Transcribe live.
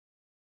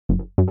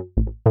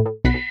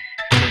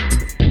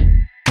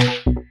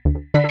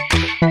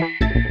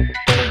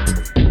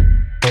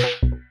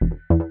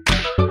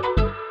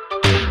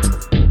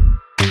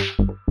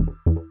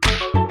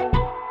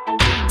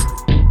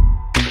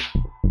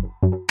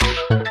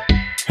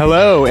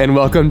Hello, and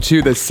welcome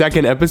to the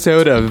second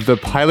episode of the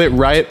Pilot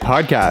Riot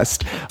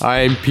podcast.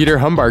 I'm Peter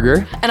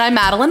Humbarger. And I'm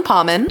Madeline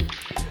Pauman.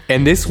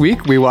 And this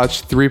week we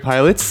watched 3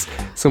 pilots,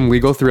 some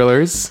legal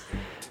thrillers.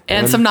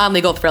 And some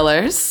non-legal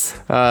thrillers.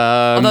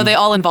 Although they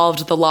all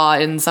involved the law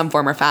in some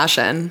form or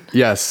fashion.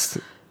 Yes.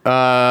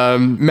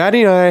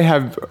 Maddie and I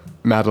have...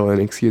 Madeline,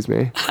 excuse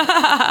me.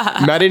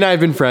 Maddie and I have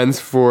been friends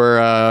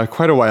for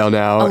quite a while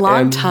now. A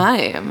long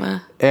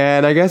time.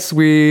 And I guess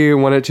we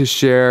wanted to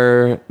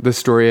share the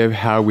story of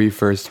how we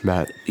first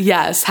met.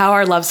 Yes, how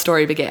our love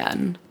story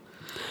began.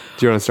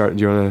 Do you want to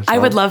start? I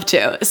would love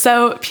to.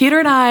 So Peter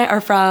and I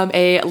are from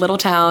a little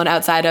town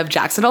outside of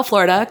Jacksonville,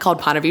 Florida called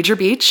Ponte Vedra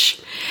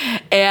Beach.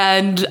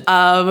 And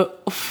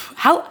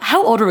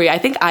how old were we? I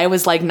think I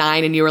was like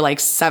 9 and you were like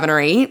 7 or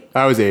 8.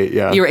 I was 8,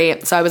 yeah. You were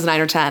 8, so I was 9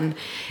 or 10.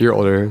 You're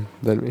older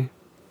than me.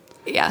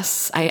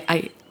 Yes,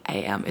 I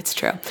am. It's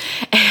true.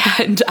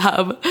 And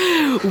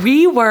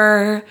we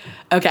were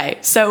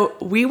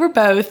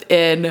both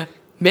in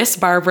Miss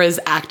Barbara's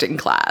acting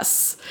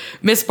class.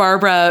 Miss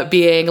Barbara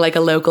being like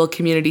a local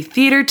community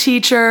theater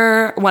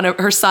teacher.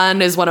 Her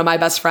son is one of my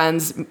best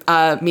friends,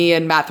 me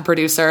and Matt, the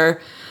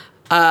producer,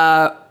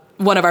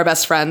 one of our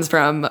best friends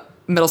from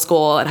middle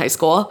school and high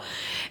school.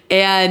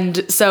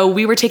 And so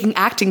we were taking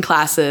acting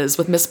classes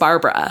with Miss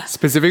Barbara.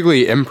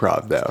 Specifically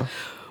improv, though.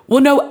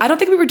 Well, no, I don't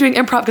think we were doing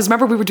improv because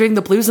remember we were doing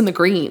The Blues and the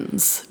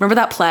Greens. Remember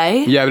that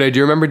play? Yeah, but I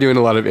do remember doing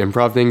a lot of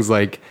improv things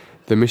like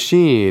The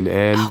Machine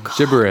and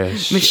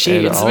Gibberish.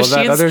 Machines. And all of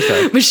that other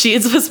stuff.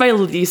 Machines was my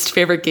least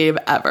favorite game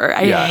ever.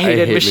 I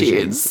hated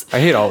Machines. I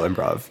hate all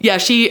improv. Yeah,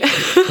 to be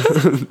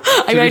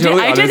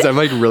totally honest, I'm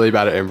like really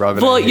bad at improv.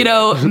 Well, you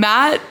know,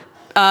 Matt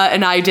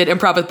and I did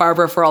improv with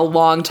Barbara for a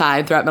long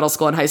time throughout middle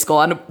school and high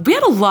school, and we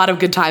had a lot of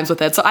good times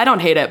with it, so I don't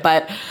hate it,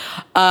 but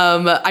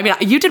I mean,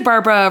 you did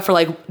Barbara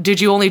for did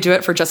you only do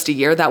it for just a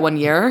year, that 1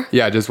 year?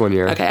 Yeah, just 1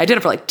 year. Okay, I did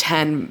it for like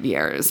 10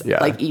 years,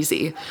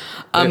 easy.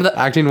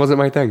 Acting wasn't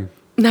my thing.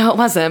 No, it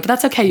wasn't, but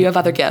that's okay. You have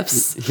other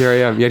gifts. Here I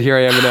am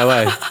in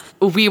LA.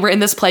 We were in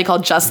this play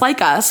called Just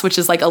Like Us, which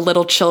is like a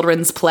little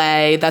children's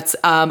play that's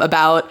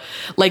about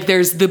like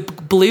there's the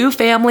blue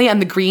family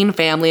and the green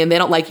family and they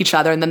don't like each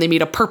other and then they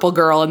meet a purple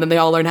girl and then they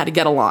all learn how to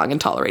get along and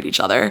tolerate each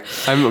other.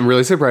 I'm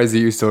really surprised that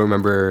you still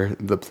remember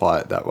the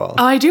plot that well.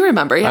 Oh, I do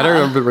remember, yeah. I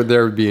don't remember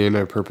there being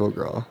a purple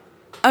girl.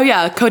 Oh,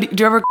 yeah. Cody,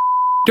 do you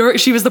remember?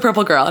 She was the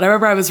purple girl. And I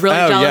remember I was really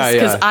jealous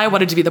because I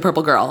wanted to be the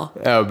purple girl.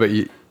 Oh, but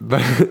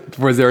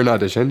was there an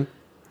audition?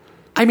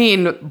 I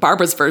mean,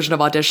 Barbara's version of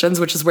auditions,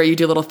 which is where you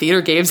do little theater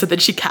games and then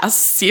she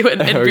casts you in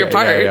your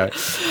part. Yeah.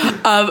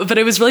 But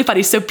it was really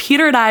funny. So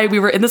Peter and I, we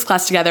were in this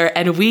class together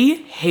and we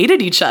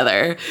hated each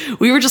other.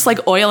 We were just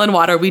like oil and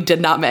water. We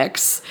did not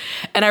mix.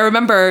 And I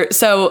remember,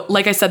 so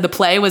like I said, the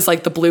play was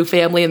like the blue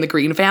family and the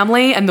green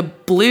family. And the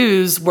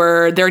blues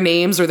were their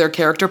names or their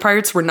character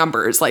parts were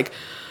numbers like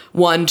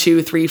 1,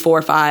 2, 3,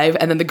 4, 5.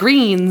 And then the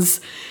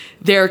greens,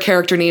 their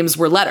character names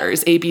were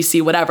letters, A, B, C,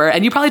 whatever.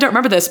 And you probably don't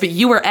remember this, but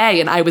you were A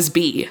and I was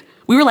B.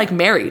 We were like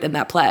married in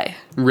that play.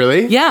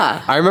 Really?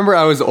 Yeah. I remember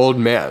I was old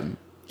man.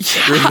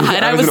 Yeah,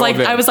 and I was like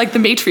the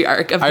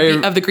matriarch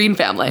of the Green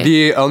family.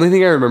 The only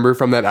thing I remember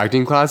from that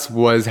acting class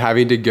was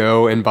having to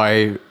go and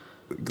buy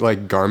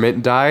like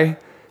garment dye,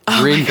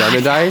 green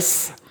garment dye,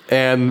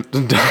 and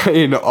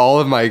dyeing all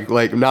of my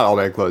not all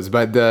my clothes,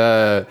 but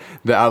the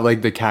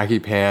khaki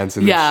pants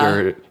and the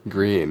shirt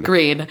green.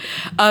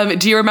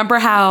 Do you remember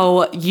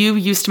how you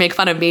used to make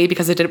fun of me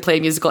because I didn't play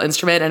a musical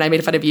instrument and I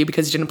made fun of you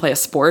because you didn't play a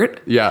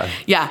sport? Yeah.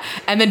 Yeah.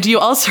 And then do you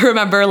also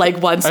remember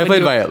once I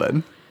played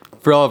violin?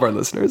 For all of our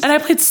listeners. And I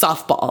played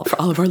softball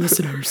for all of our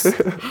listeners.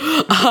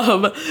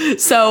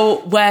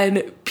 So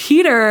when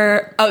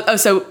Peter...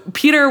 So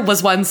Peter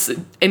was once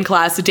in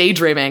class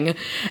daydreaming,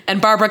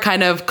 and Barbara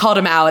kind of called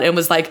him out and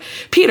was like,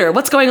 Peter,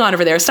 what's going on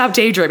over there? Stop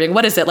daydreaming.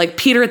 What is it? Like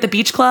Peter at the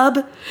beach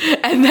club?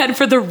 And then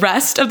for the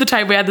rest of the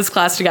time we had this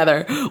class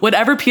together,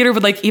 whenever Peter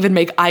would even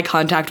make eye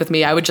contact with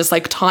me, I would just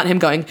taunt him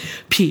going,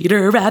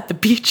 Peter at the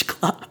beach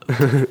club.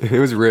 It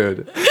was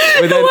rude.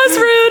 It was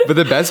rude. But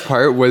the best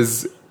part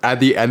was... At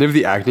the end of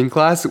the acting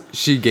class,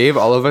 she gave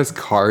all of us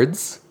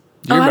cards.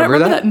 Do you remember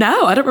that?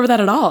 No, I don't remember that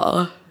at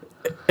all.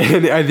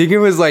 And I think it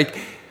was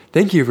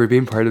thank you for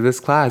being part of this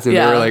class. And they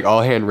were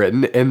all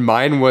handwritten. And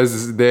mine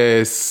was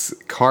this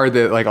card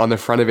that on the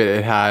front of it,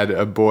 it had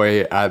a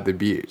boy at the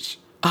beach.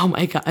 Oh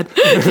my God.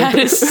 That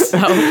is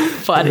so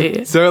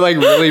funny. So it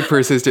really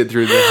persisted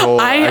through the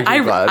whole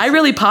acting class. I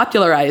really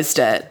popularized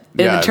it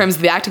in terms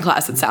of the acting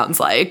class, it sounds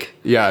like.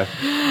 Yeah.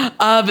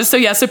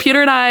 So Peter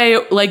and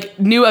I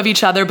knew of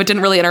each other, but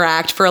didn't really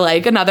interact for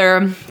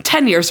another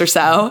 10 years or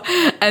so.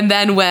 And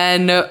then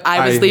when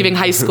I was leaving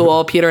high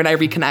school, Peter and I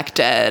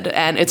reconnected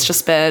and it's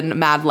just been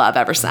mad love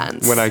ever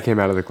since. When I came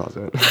out of the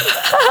closet.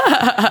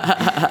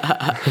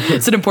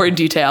 It's an important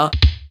detail.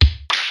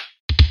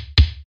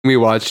 We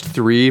watched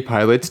 3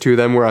 pilots. 2 of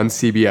them were on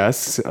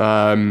CBS.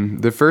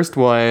 The first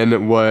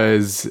one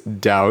was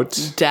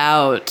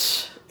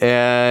Doubt.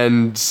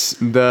 And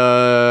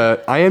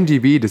the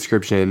IMDb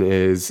description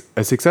is,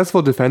 a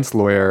successful defense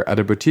lawyer at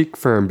a boutique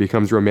firm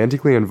becomes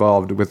romantically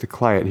involved with a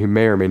client who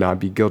may or may not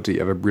be guilty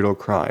of a brutal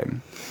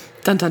crime.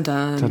 Dun, dun,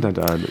 dun. Dun, dun,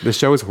 dun. The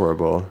show is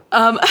horrible.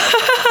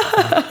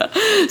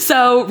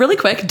 So really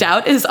quick,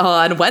 Doubt is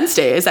on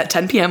Wednesdays at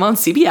 10 p.m. on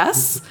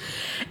CBS.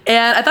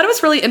 And I thought it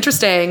was really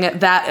interesting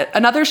that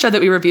another show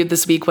that we reviewed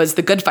this week was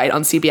The Good Fight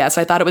on CBS.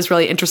 I thought it was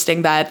really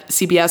interesting that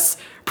CBS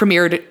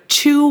premiered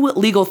two new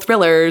legal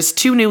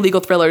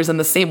thrillers in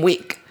the same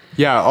week.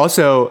 Yeah.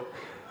 Also,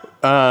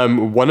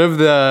 one of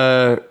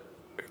the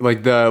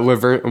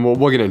Laverne,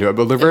 we'll get into it,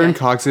 but Laverne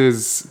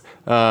Cox's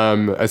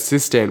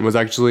assistant was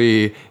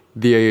actually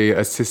the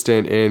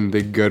assistant in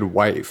The Good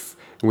Wife,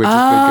 which is The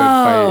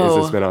Good Fight is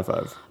a spinoff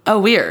of. Oh,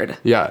 weird.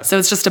 Yeah. So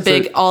it's just a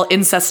big, all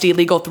incesty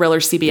legal thriller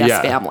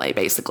CBS family,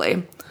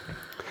 basically.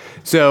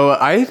 So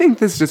I think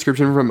this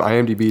description from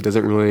IMDb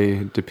doesn't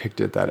really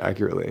depict it that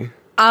accurately.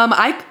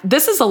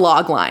 This is a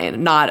log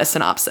line, not a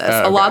synopsis.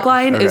 A log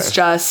line is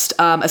just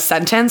a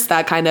sentence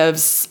that kind of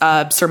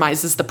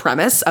surmises the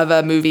premise of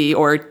a movie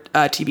or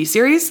a TV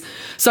series.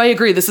 So I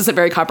agree, this isn't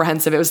very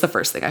comprehensive. It was the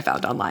first thing I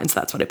found online, so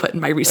that's what I put in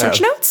my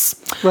research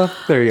notes. Well,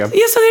 there you go.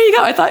 Yeah, so there you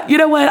go. I thought, you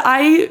know what?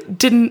 I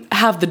didn't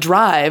have the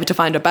drive to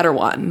find a better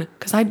one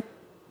because I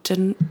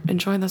didn't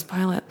enjoy this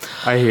pilot.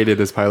 I hated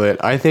this pilot.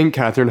 I think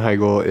Katherine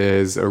Heigl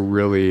is a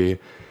really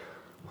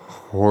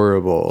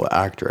horrible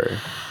actor.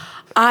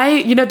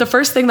 The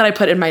first thing that I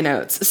put in my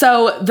notes.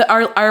 So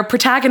our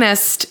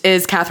protagonist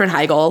is Katherine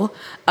Heigl,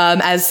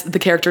 as the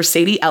character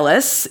Sadie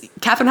Ellis.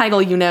 Katherine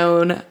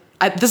Heigl,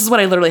 this is what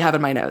I literally have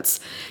in my notes.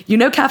 You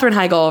know Katherine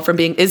Heigl from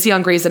being Izzy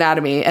on Grey's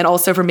Anatomy and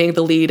also from being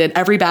the lead in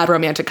every bad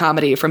romantic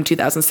comedy from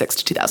 2006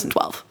 to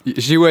 2012.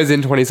 She was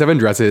in 27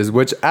 Dresses,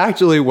 which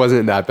actually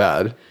wasn't that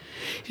bad.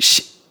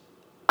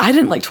 I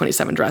didn't like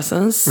 27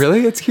 Dresses.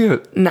 Really? It's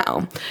cute.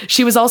 No.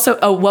 She was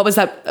also, what was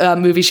that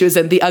movie she was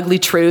in? The Ugly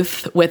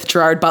Truth with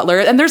Gerard Butler.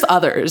 And there's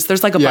others.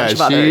 There's like a bunch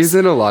of others. Yeah, she's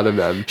in a lot of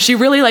them. She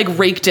really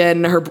raked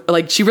in her,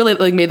 she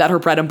really made that her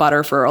bread and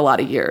butter for a lot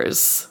of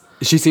years.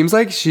 She seems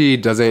like she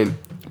doesn't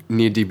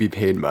need to be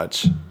paid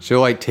much.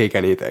 She'll take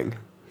anything.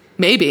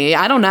 Maybe.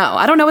 I don't know.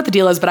 I don't know what the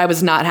deal is, but I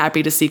was not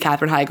happy to see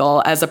Katherine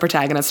Heigl as a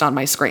protagonist on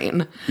my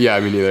screen. Yeah,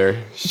 me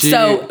neither.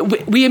 So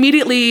we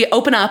immediately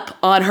open up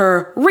on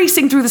her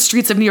racing through the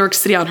streets of New York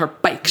City on her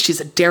bike.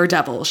 She's a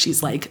daredevil.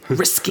 She's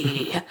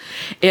risky.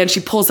 And she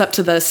pulls up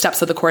to the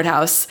steps of the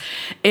courthouse.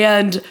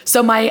 And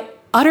so my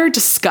utter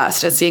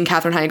disgust at seeing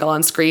Katherine Heigl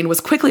on screen was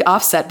quickly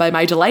offset by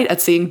my delight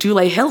at seeing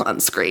Dule Hill on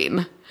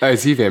screen.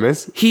 Is he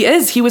famous? He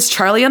is. He was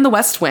Charlie on The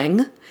West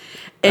Wing.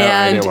 And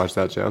I didn't watch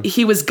that show.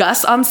 He was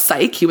Gus on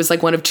Psych. He was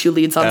one of two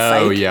leads on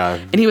Psych. Oh, yeah.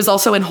 And he was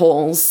also in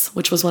Holes,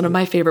 which was one of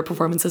my favorite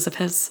performances of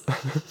his.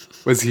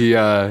 Was he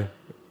an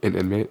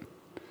inmate?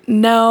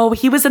 No,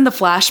 he was in the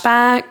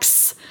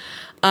flashbacks.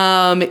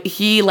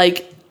 He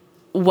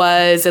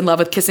was in love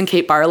with Kissing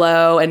Kate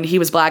Barlow, and he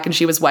was black and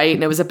she was white,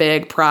 and it was a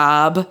big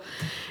prob.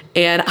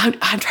 And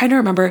I'm trying to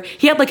remember.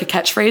 He had a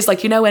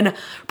catchphrase, in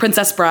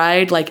Princess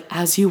Bride,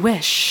 as you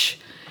wish.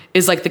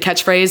 Is the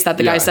catchphrase that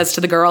the guy says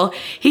to the girl.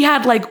 He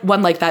had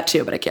one like that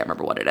too, but I can't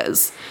remember what it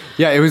is.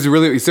 Yeah, it was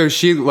really, so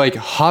she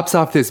hops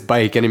off this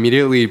bike and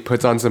immediately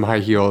puts on some high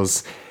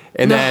heels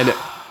and then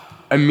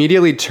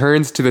immediately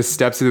turns to the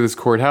steps of this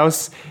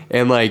courthouse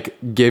and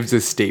gives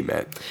a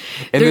statement.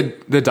 And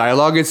the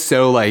dialogue is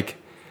so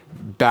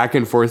back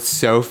and forth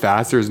so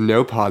fast. There's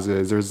no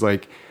pauses. There's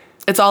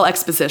it's all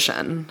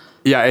exposition.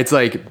 Yeah, it's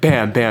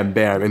bam, bam,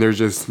 bam. And there's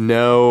just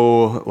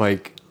no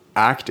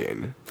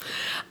acting.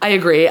 I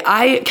agree.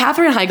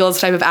 Katherine Heigl is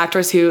the type of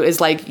actress who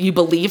is you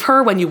believe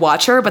her when you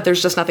watch her, but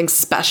there's just nothing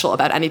special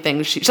about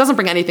anything. She doesn't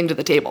bring anything to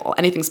the table,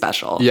 anything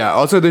special. Yeah.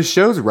 Also, the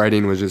show's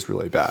writing was just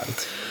really bad.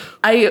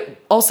 I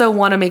also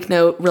want to make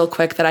note real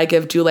quick that I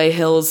give Dule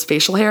Hill's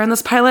facial hair in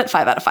this pilot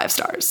 5 out of 5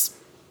 stars.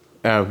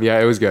 Oh, yeah,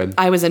 it was good.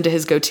 I was into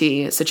his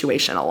goatee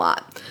situation a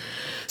lot.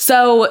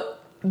 So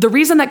the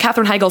reason that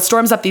Katherine Heigl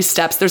storms up these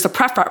steps, there's a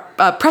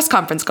press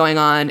conference going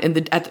on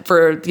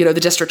for the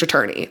district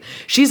attorney.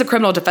 She's a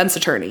criminal defense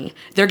attorney.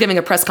 They're giving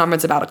a press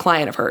conference about a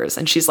client of hers,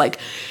 and she's like,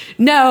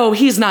 "No,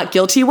 he's not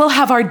guilty. We'll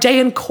have our day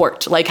in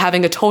court."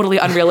 Having a totally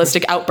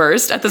unrealistic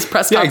outburst at this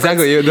press conference. Yeah,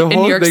 exactly. The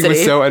whole thing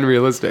was so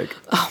unrealistic.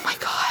 Oh my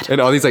God. And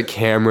all these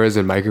cameras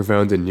and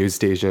microphones and news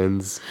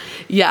stations.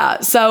 Yeah.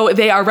 So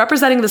they are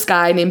representing this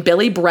guy named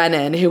Billy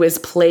Brennan, who is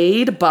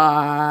played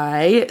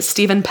by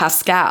Stephen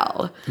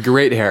Pascal.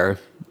 Great hair.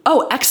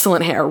 Oh,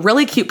 excellent hair.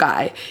 Really cute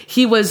guy.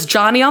 He was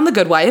Johnny on The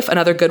Good Wife,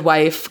 another Good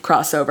Wife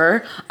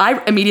crossover.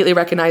 I immediately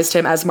recognized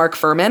him as Mark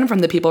Furman from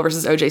The People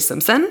vs. O.J.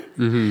 Simpson.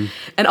 Mm-hmm.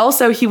 And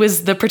also he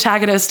was the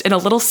protagonist in a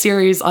little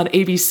series on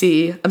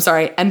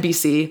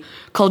NBC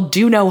called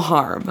Do No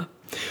Harm,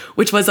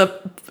 which was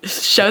a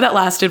show that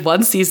lasted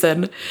one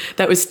season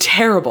that was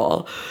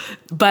terrible.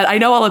 But I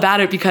know all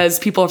about it because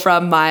people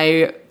from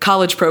my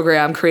college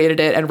program created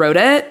it and wrote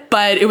it.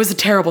 But it was a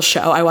terrible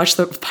show. I watched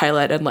the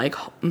pilot and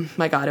oh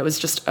my God, it was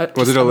just a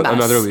Was it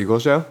another legal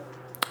show?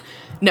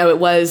 No, it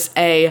was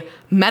a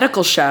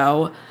medical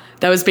show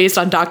that was based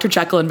on Dr.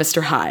 Jekyll and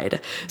Mr.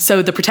 Hyde.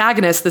 So the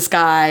protagonist, this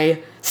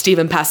guy,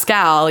 Stephen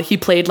Pascal, he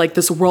played like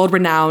this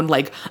world-renowned,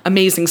 like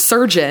amazing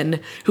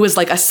surgeon who was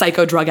like a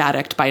psycho drug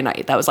addict by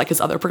night. That was like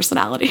his other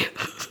personality.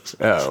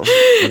 Oh.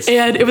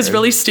 And it was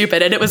really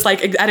stupid. And it was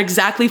like at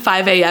exactly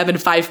 5 a.m.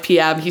 and 5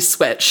 p.m. he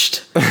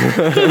switched.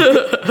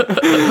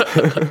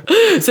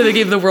 So they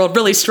gave the world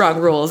really strong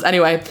rules.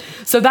 Anyway,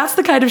 so that's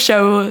the kind of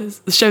shows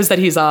that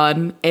he's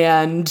on.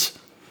 And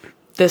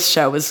this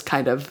show was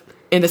kind of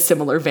in a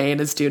similar vein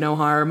as Do No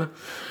Harm.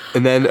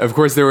 And then, of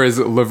course, there was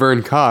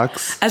Laverne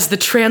Cox as the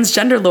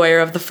transgender lawyer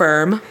of the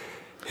firm,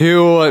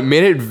 who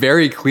made it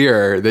very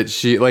clear that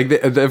she, like,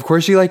 of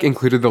course, she, like,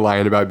 included the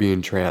line about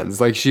being trans.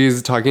 Like,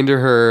 she's talking to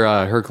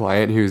her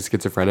client who's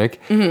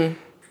schizophrenic,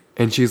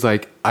 and she's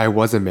like, I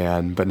was a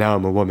man, but now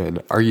I'm a woman.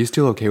 Are you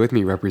still okay with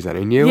me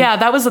representing you? Yeah,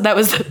 that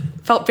was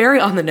felt very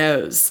on the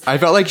nose. I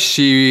felt like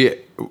she,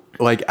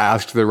 like,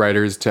 asked the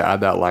writers to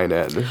add that line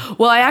in.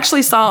 Well, I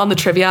actually saw on the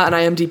trivia on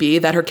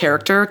IMDb that her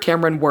character,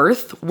 Cameron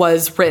Worth,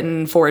 was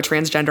written for a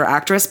transgender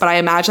actress, but I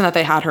imagine that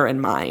they had her in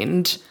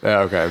mind.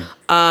 Oh, okay.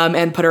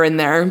 And put her in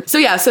there. So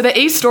yeah, so the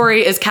A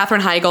story is Katherine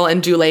Heigl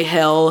and Dule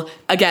Hill.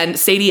 Again,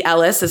 Sadie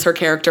Ellis is her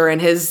character,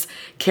 and his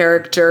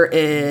character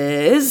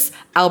is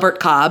Albert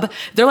Cobb.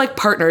 They're like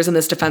partners in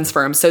this defense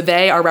firm. So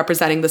they are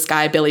representing this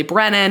guy, Billy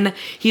Brennan.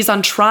 He's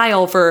on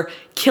trial for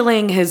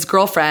killing his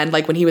girlfriend,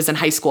 like when he was in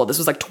high school. This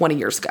was like 20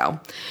 years ago.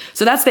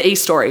 So that's the A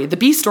story. The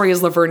B story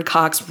is Laverne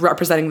Cox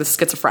representing the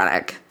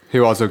schizophrenic.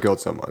 Who also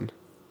killed someone.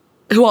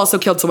 Who also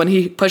killed someone.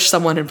 He pushed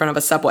someone in front of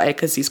a subway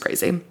because he's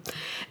crazy.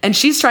 And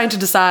she's trying to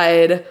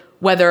decide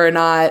whether or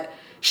not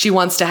she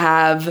wants to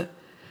have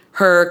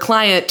her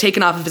client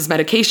taken off of his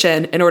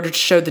medication in order to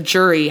show the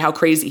jury how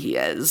crazy he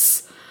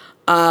is,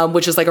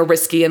 which is like a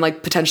risky and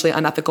like potentially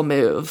unethical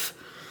move.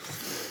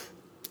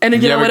 And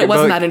you know what? It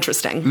wasn't that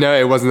interesting. No,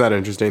 it wasn't that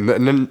interesting.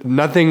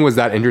 Nothing was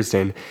that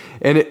interesting.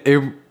 And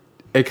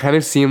it kind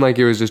of seemed like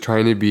it was just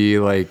trying to be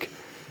like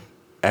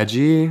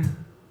edgy.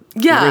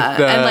 Yeah.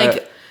 And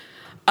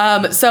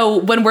like, so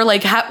when we're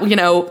like,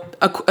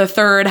 a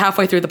third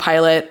halfway through the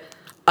pilot,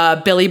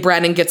 Billy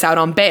Brennan gets out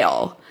on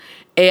bail,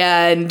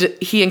 and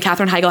he and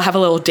Katherine Heigl have a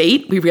little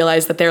date. We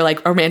realize that they're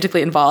like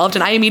romantically involved,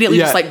 and I immediately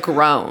just like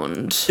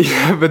groaned.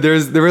 Yeah, but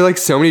there were like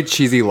so many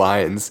cheesy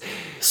lines.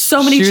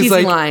 So many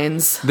cheesy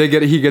lines.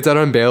 He gets out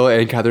on bail,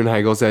 and Katherine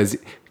Heigl says,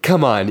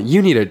 "Come on,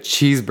 you need a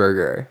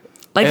cheeseburger."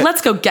 Like,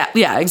 let's go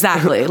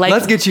exactly. Like,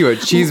 let's get you a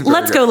cheeseburger.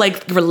 Let's go,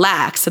 like,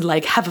 relax and,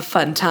 like, have a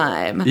fun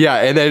time. Yeah,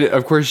 and then,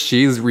 of course,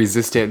 she's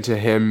resistant to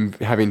him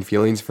having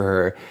feelings for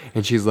her.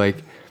 And she's like...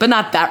 But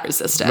not that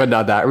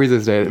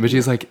resistant. But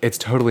she's like, it's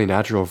totally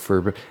natural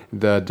for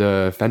the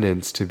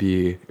defendants to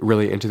be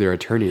really into their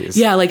attorneys.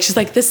 Yeah, like, she's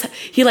like,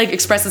 he, like,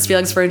 expresses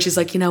feelings for her, and she's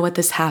like, you know what,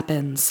 this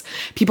happens.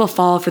 People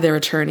fall for their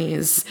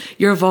attorneys.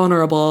 You're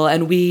vulnerable,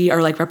 and we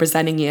are, like,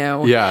 representing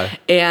you. Yeah.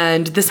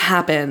 And this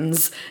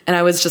happens. And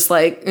I was just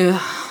like,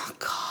 ugh,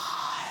 God.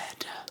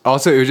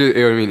 Also,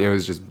 it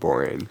was just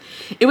boring.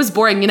 It was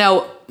boring. You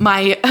know,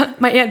 my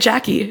Aunt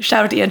Jackie,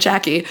 shout out to Aunt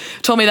Jackie,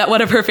 told me that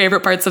one of her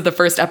favorite parts of the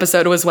first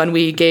episode was when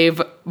we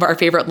gave our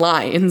favorite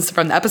lines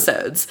from the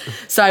episodes.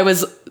 So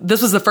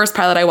this was the first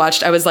pilot I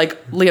watched. I was like,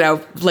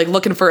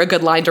 looking for a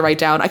good line to write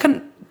down. I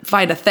couldn't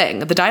find a thing.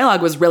 The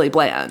dialogue was really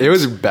bland. It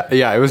was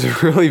it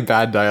was really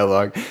bad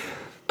dialogue.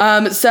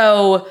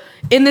 So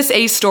in this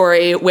A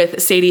story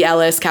with Sadie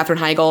Ellis, Katherine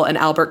Heigl, and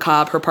Albert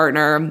Cobb, her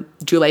partner,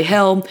 Dule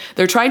Hill,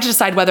 they're trying to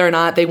decide whether or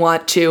not they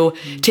want to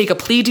take a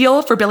plea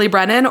deal for Billy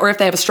Brennan or if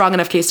they have a strong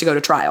enough case to go to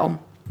trial.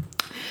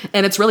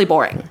 And it's really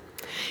boring.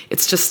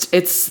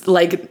 It's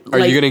like... Are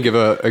you going to give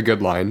a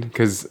good line?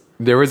 Because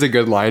there was a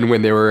good line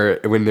when they were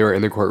in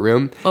the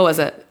courtroom. What was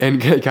it?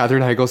 And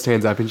Katherine Heigl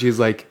stands up and she's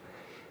like,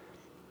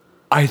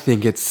 I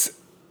think it's...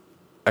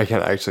 I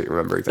can't actually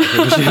remember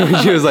exactly.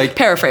 But she was like...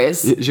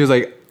 Paraphrase. She was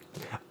like,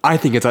 I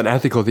think it's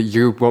unethical that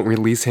you won't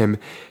release him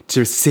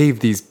to save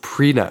these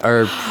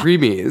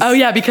preemies. Oh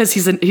yeah, because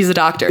he's a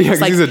doctor. Yeah,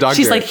 he's a doctor.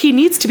 She's like, he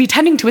needs to be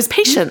tending to his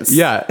patients.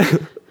 Yeah.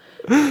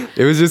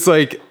 It was just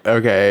like,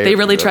 okay. They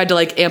really tried to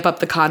like amp up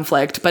the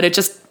conflict, but it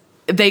just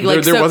there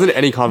wasn't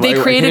any conflict. They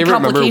created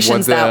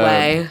complications that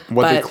way.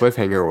 What the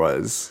cliffhanger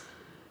was.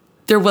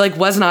 There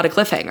was not a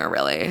cliffhanger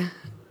really.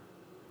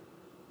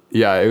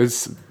 Yeah, it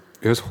was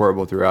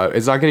horrible throughout.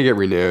 It's not going to get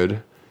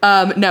renewed.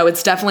 No,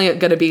 it's definitely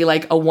going to be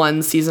like a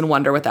one season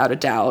wonder without a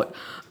doubt.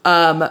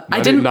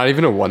 Not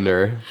even a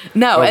wonder.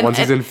 No, one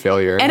season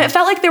failure. And it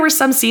felt like there were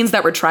some scenes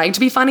that were trying to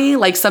be funny,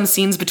 like some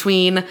scenes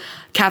between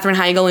Katherine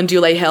Heigl and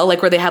Dule Hill,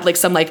 like where they had like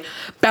some like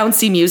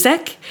bouncy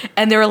music,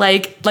 and they were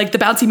like the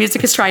bouncy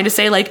music is trying to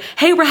say like,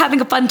 hey, we're having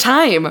a fun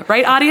time,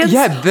 right, audience?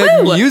 Yeah,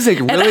 the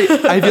music really.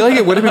 I feel like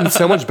it would have been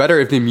so much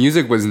better if the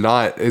music was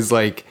not as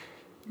like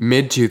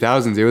mid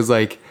 2000s. It was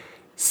like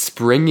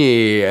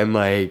springy and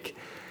like.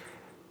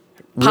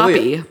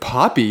 Really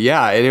poppy,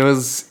 yeah, and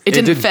it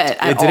didn't fit.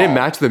 It didn't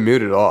match the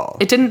mood at all.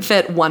 It didn't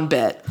fit one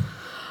bit.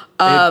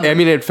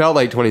 It felt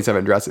like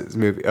 27 Dresses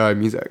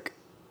music.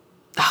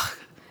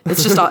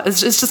 It's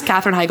just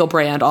Katherine Heigl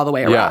brand all the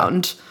way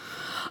around.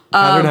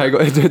 Katherine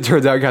Heigl. It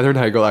turns out Katherine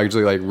Heigl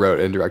actually like wrote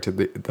and directed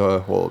the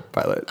whole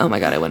pilot. Oh my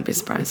God, I wouldn't be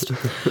surprised.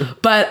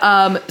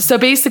 But so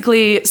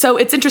basically, so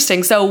it's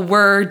interesting. So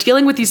we're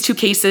dealing with these two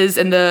cases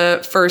in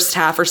the first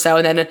half or so,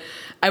 and then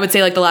I would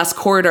say like the last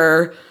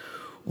quarter,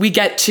 we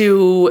get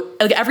to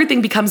like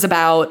everything becomes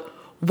about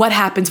what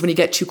happens when you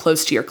get too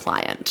close to your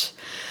client.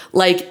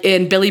 Like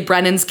in Billy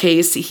Brennan's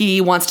case, he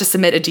wants to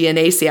submit a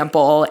DNA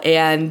sample,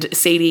 and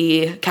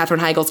Sadie, Katherine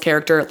Heigl's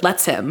character,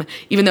 lets him,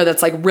 even though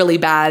that's like really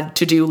bad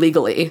to do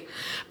legally,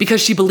 because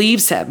she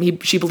believes him.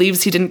 She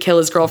believes he didn't kill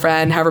his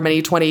girlfriend however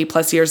many 20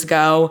 plus years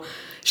ago.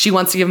 She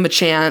wants to give him a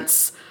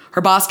chance.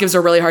 Her boss gives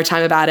her a really hard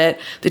time about it.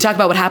 They talk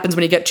about what happens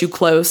when you get too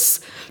close.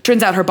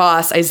 Turns out her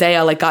boss,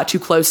 Isaiah, like got too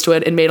close to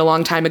it and made a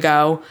long time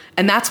ago.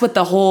 And that's what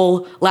the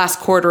whole last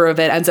quarter of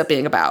it ends up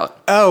being about.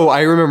 Oh,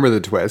 I remember the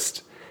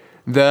twist.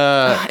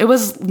 It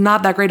was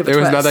not that great of a twist.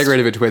 It was not that great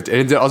of a twist.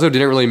 And it also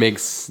didn't really make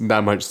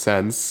that much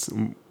sense.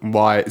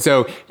 Why?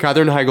 So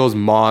Katherine Heigl's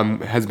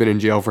mom has been in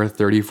jail for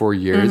 34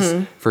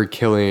 years for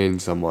killing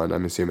someone,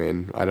 I'm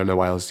assuming. I don't know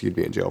why else you'd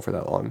be in jail for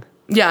that long.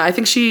 Yeah, I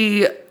think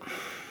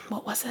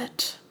what was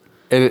it?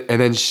 And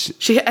then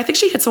I think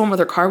she hit someone with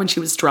her car when she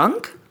was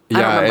drunk.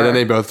 Yeah, and then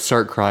they both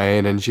start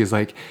crying, and she's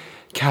like,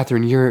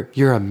 Katherine,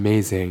 you're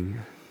amazing.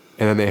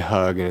 And then they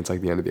hug, and it's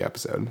like the end of the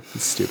episode.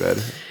 It's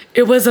stupid.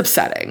 It was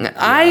upsetting.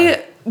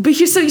 Yeah.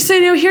 Here's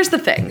the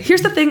thing.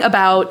 Here's the thing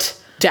about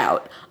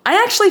Doubt.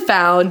 I actually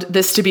found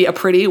this to be a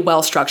pretty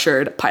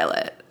well-structured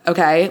pilot.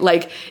 Okay?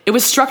 Like, it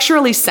was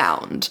structurally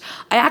sound.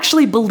 I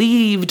actually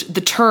believed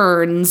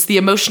the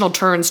emotional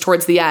turns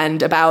towards the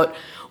end about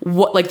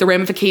what, like, the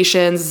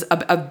ramifications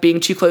of being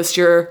too close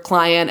to your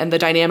client and the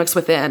dynamics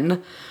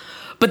within.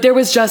 But there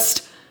was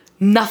just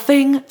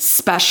nothing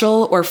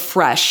special or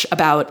fresh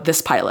about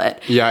this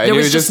pilot. Yeah, there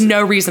was just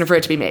no reason for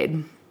it to be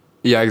made.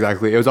 Yeah,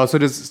 exactly. It was also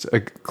just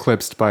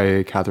eclipsed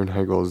by Katherine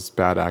Heigl's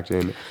bad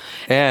acting.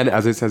 And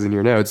as it says in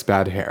your notes,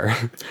 bad hair.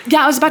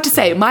 Yeah, I was about to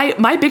say,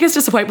 my biggest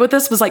disappointment with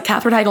this was like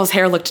Katherine Heigl's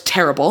hair looked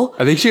terrible.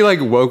 I think she like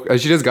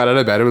she just got out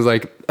of bed and was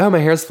like, oh, my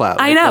hair's flat.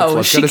 Like, I know.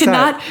 let's she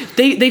cannot,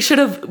 they should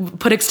have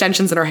put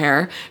extensions in her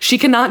hair. She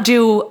cannot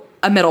do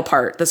a middle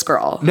part, this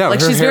girl. No, like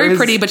she's very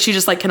pretty, but she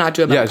just like cannot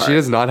do a middle part. Yeah, she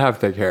does not have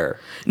thick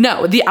hair.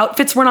 No, the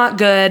outfits were not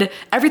good.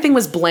 Everything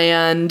was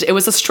bland. It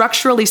was a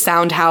structurally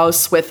sound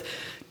house with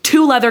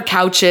 2 leather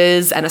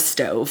couches and a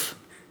stove.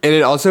 And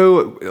it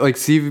also, like,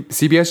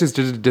 CBS just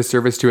did a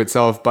disservice to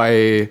itself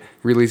by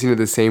releasing it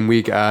the same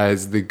week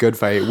as The Good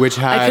Fight, which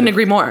had... I couldn't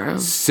agree more.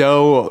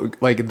 So,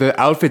 like, the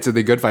outfits of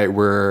The Good Fight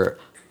were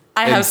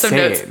I have some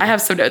notes. I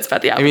have some notes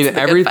about the outfits. I mean,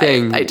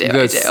 everything. I do.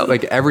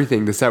 Like,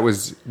 everything. The set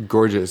was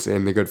gorgeous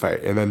in The Good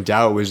Fight. And then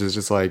Doubt was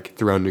just like,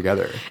 thrown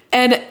together.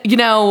 And, you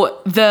know,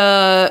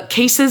 the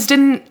cases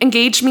didn't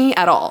engage me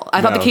at all.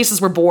 I thought the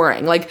cases were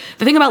boring. Like,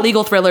 the thing about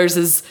legal thrillers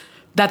is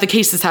that the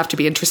cases have to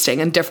be interesting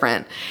and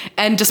different.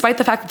 And despite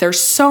the fact that there's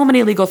so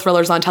many legal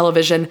thrillers on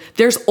television,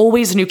 there's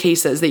always new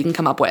cases that you can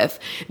come up with.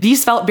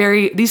 These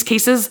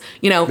cases,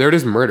 you know... They're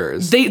just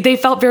murders. They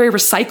felt very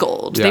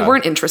recycled. Yeah. They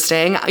weren't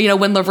interesting. You know,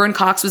 when Laverne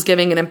Cox was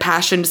giving an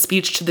impassioned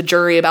speech to the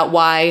jury about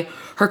why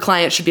her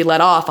client should be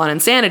let off on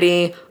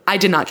insanity, I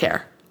did not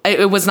care.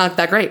 It was not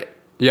that great.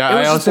 Yeah,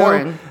 I also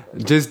boring.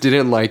 Just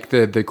didn't like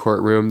the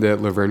courtroom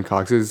that Laverne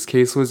Cox's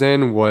case was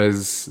in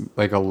was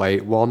like a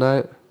light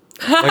walnut.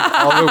 Like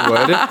all the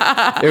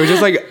wood. It was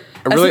just like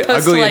really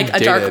ugly to, like,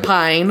 and a dark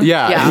pine.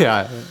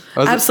 Yeah.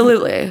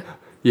 Absolutely.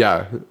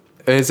 Yeah.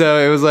 And so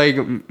it was like,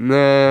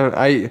 nah,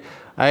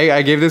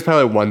 I gave this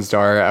pilot 1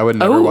 star. I would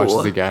never watch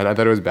this again. I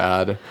thought it was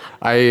bad.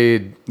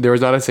 There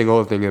was not a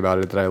single thing about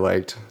it that I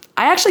liked.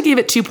 I actually gave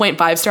it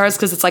 2.5 stars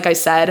because it's like I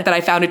said, that I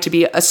found it to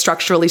be a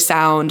structurally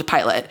sound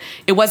pilot.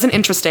 It wasn't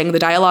interesting. The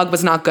dialogue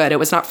was not good. It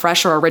was not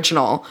fresh or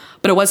original,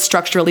 but it was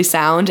structurally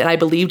sound, and I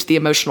believed the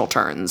emotional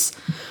turns.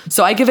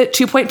 So I give it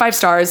 2.5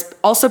 stars,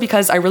 also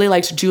because I really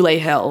liked Dule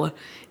Hill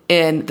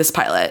in this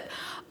pilot.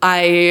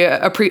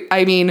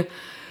 I mean...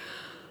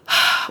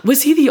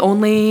 Was he the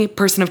only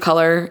person of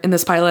color in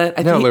this pilot?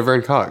 No,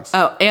 Laverne Cox.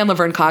 Oh, and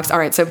Laverne Cox. All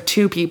right, so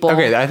 2 people.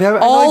 Okay,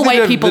 all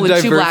white people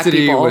and 2 black people.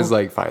 The diversity was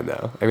like fine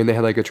though. I mean, they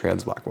had like a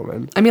trans black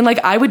woman. I mean,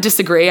 like I would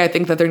disagree. I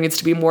think that there needs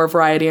to be more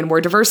variety and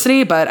more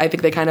diversity, but I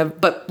think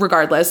but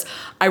regardless,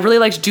 I really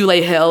liked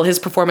Dule Hill. His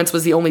performance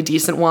was the only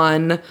decent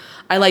one.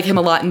 I like him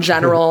a lot in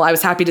general. I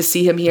was happy to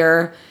see him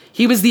here.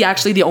 He was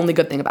actually the only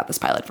good thing about this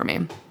pilot for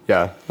me.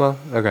 Yeah, well,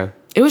 okay.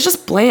 It was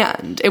just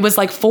bland. It was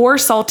like 4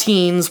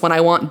 saltines when I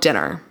want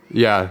dinner.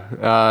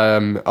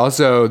 Yeah.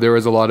 Also, there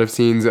was a lot of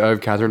scenes of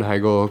Katherine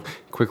Heigl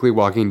quickly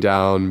walking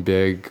down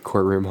big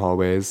courtroom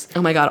hallways.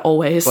 Oh my God,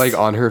 always. Like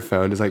on her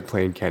phone, just like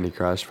playing Candy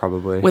Crush,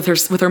 probably. With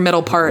her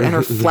middle part and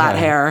her flat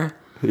hair.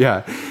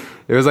 Yeah.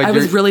 It was like I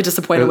was really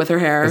disappointed with her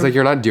hair. It's like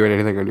you're not doing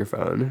anything on your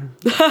phone.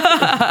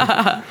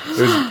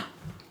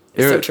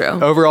 So true.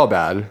 Overall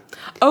bad.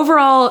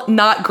 Overall,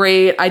 not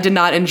great. I did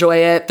not enjoy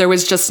it. There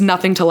was just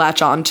nothing to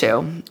latch on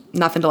to.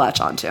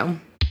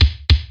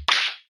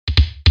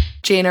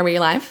 Jane, are we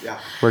live? Yeah.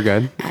 We're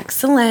good.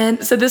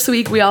 Excellent. So this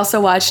week we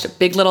also watched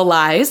Big Little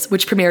Lies,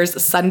 which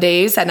premieres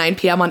Sundays at 9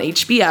 p.m. on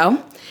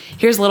HBO.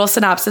 Here's a little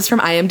synopsis from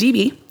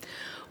IMDb.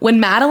 When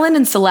Madeline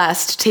and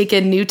Celeste take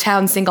in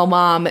Newtown single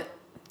mom...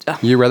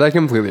 You read that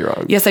completely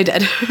wrong. Yes, I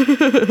did.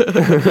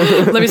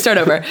 Let me start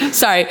over.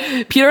 Sorry.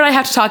 Peter and I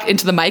have to talk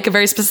into the mic a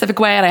very specific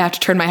way, and I have to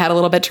turn my head a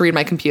little bit to read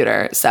my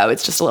computer. So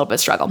it's just a little bit of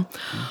struggle.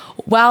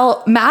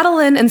 While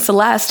Madeline and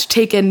Celeste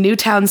take in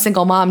Newtown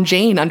single mom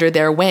Jane under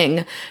their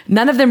wing,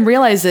 none of them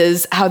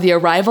realizes how the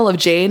arrival of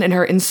Jane and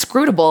her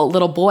inscrutable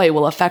little boy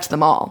will affect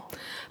them all.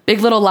 Big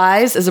Little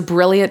Lies is a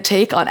brilliant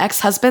take on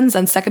ex-husbands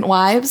and second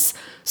wives,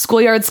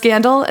 schoolyard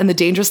scandal, and the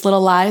dangerous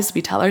little lies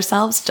we tell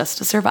ourselves just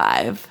to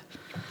survive.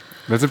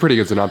 That's a pretty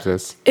good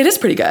synopsis. It is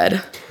pretty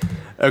good.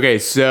 Okay,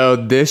 so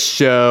this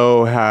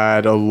show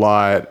had a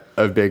lot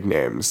of big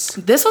names.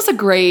 This was a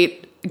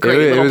great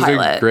little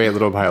pilot. A great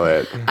little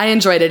pilot. I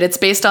enjoyed it. It's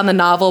based on the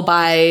novel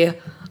by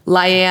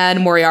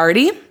Liane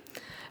Moriarty,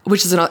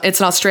 which is it's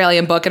an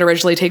Australian book. It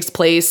originally takes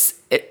place...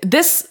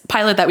 this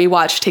pilot that we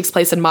watched takes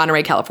place in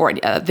Monterey,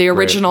 California. The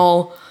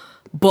original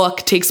book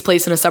takes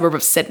place in a suburb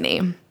of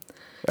Sydney.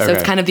 So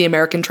it's kind of the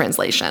American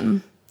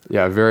translation.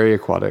 Yeah, very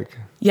aquatic.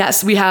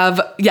 Yes, we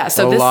have... Yeah,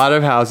 so a lot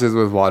of houses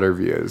with water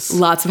views.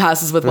 Lots of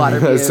houses with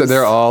water views. So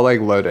they're all like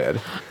loaded.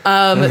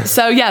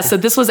 So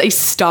this was a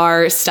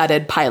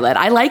star-studded pilot.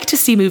 I like to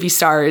see movie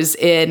stars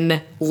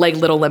in like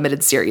little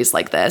limited series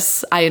like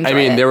this. I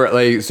enjoy it. There were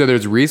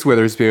there's Reese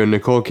Witherspoon,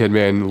 Nicole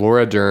Kidman,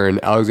 Laura Dern,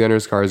 Alexander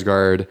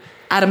Skarsgård,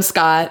 Adam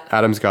Scott,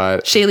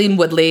 Shailene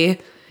Woodley.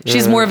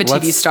 She's more of a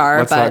TV star.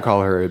 Let's not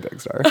call her a big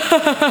star.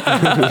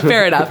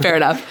 Fair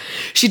enough.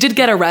 She did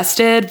get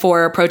arrested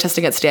for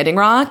protesting at Standing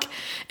Rock,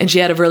 and she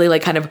had a really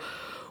like kind of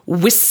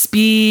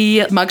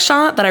wispy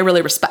mugshot that I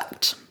really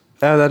respect.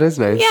 Oh, that is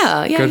nice.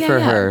 Yeah. Good for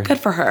her. Good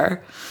for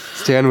her.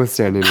 Stand with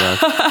Standing Rock.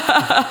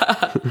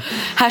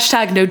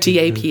 Hashtag no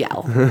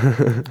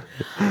DAPL.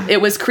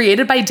 It was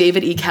created by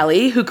David E.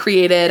 Kelly, who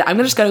created... I'm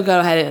just going to go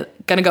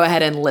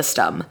ahead and list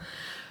them.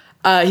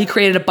 He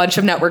created a bunch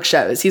of network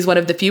shows. He's one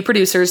of the few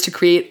producers to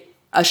create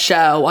a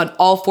show on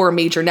all four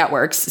major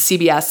networks,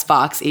 CBS,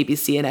 Fox,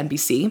 ABC, and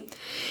NBC.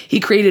 He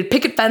created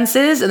Picket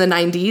Fences in the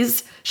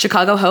 90s,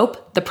 Chicago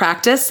Hope, The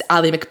Practice,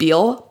 Ally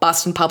McBeal,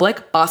 Boston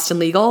Public, Boston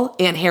Legal,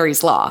 and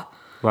Harry's Law.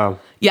 Wow.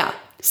 Yeah.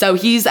 So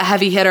he's a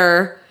heavy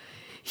hitter.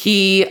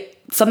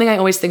 Something I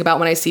always think about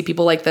when I see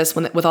people like this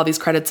with all these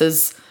credits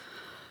is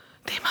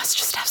they must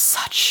just have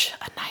such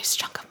a nice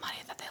chunk of money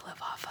that they live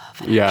off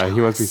of. Yeah, he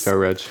must be so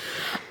rich.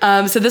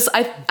 So this,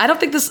 I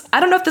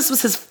don't know if this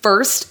was his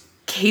first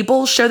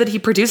cable show that he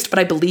produced, but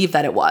I believe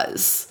that it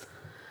was.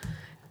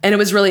 And it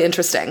was really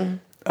interesting.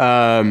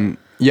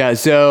 Yeah,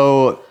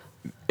 so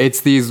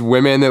it's these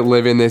women that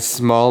live in this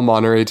small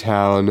Monterey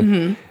town.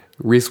 Mm-hmm.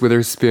 Reese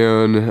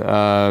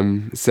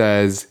Witherspoon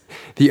says,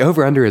 the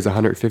over-under is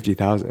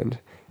 150,000.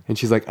 And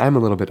she's like, I'm a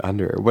little bit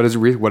under. What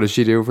does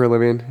she do for a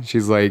living?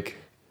 She's like...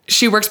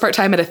 She works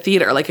part-time at a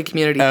theater, like a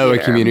community theater. Oh, a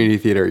community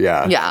theater,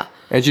 yeah. Yeah.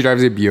 And she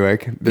drives a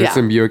Buick. There's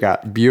some Buick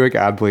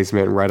ad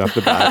placement right off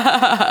the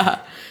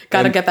bat.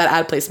 Gotta get that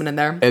ad placement in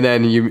there. And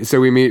then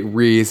we meet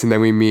Reese, and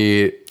then we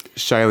meet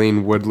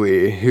Shailene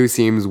Woodley, who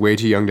seems way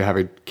too young to have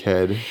a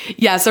kid.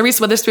 Yeah, so Reese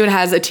Witherspoon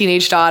has a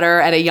teenage daughter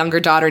and a younger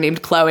daughter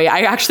named Chloe.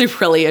 I actually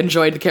really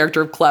enjoyed the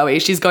character of Chloe.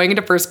 She's going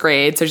into first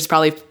grade, so she's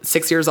probably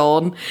 6 years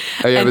old.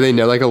 Oh yeah, but they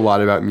know like a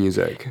lot about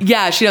music.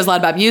 Yeah, she knows a lot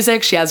about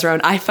music. She has her own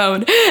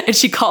iPhone, and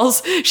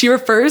she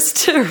refers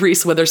to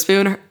Reese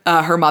Witherspoon,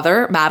 her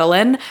mother,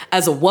 Madeline,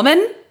 as a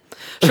woman.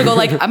 She'll go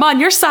like, I'm on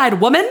your side,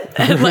 woman.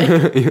 And like,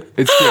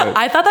 it's cute.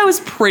 I thought that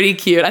was pretty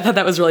cute. I thought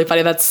that was really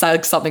funny. That's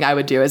like something I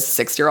would do as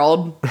a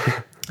 6-year-old.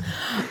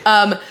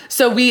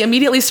 So we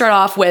immediately start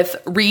off with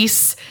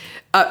Reese.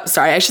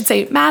 I should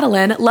say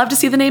Madeline. Love to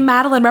see the name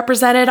Madeline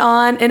represented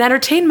in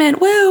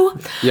entertainment. Woo.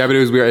 Yeah, but it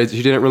was weird.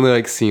 She didn't really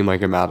like seem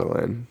like a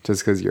Madeline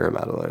just because you're a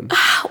Madeline.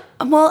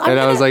 Well, I'm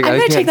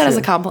going to take that as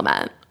a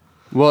compliment.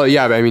 Well,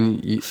 yeah, but I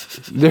mean,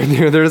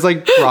 there's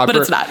like proper... But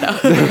it's not, no.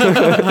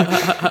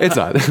 It's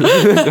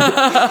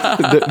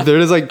not.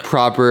 There's like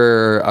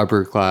proper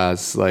upper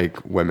class,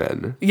 like,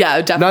 women.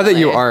 Yeah, definitely. Not that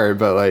you aren't,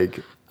 but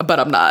like... But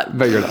I'm not.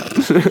 But you're not.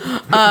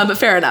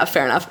 Fair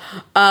enough.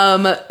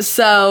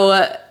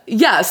 So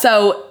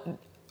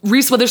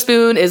Reese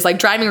Witherspoon is like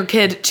driving her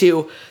kid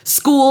to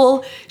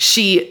school.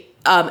 She...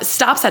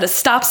 stops at a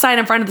stop sign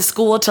in front of the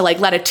school to like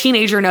let a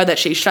teenager know that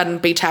she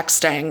shouldn't be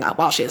texting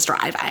while she is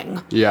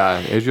driving. Yeah,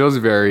 it feels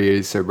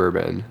very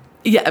suburban.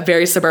 Yeah,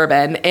 very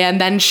suburban.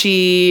 And then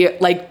she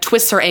like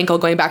twists her ankle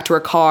going back to her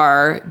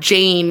car.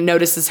 Jane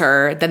notices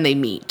her, then they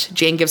meet.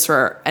 Jane gives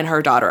her and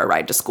her daughter a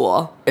ride to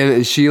school.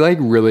 And she like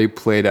really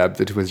played up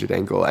the twisted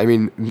ankle. I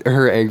mean,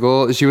 her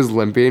ankle, she was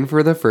limping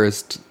for the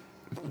first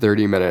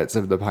 30 minutes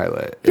of the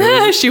pilot.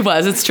 She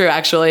was. It's true,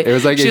 actually. It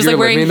was like, if you're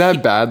limping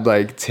that bad,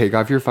 like, take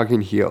off your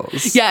fucking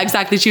heels. Yeah,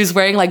 exactly. She was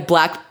wearing, like,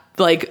 black,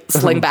 like,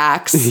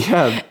 slingbacks.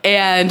 Yeah.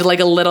 And, like,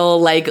 a little,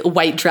 like,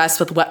 white dress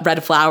with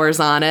red flowers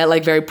on it.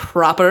 Like, very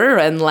proper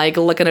and, like,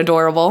 looking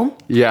adorable.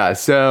 Yeah,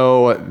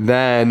 so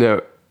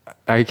then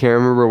I can't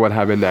remember what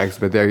happened next,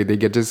 but they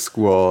get to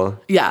school.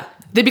 Yeah.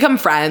 They become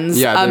friends.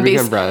 Yeah, they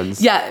become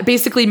friends. Yeah,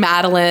 basically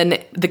Madeline,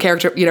 the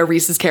character,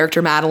 Reese's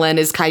character, Madeline,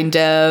 is kind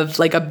of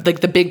like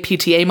the big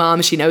PTA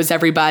mom. She knows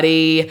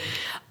everybody.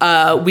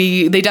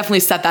 They definitely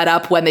set that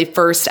up when they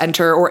first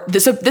enter.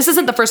 So this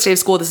isn't the first day of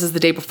school. This is the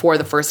day before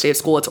the first day of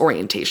school. It's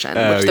orientation,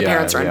 which the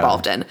parents are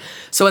involved in.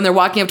 So when they're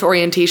walking up to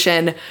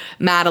orientation,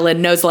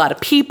 Madeline knows a lot of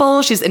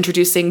people. She's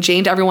introducing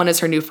Jane to everyone as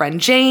her new friend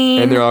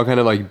Jane. And they're all kind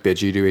of like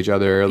bitchy to each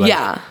other. Like,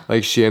 yeah.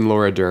 Like she and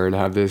Laura Dern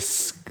have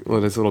this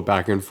little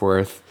back and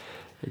forth.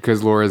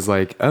 Because Laura's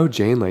like, oh,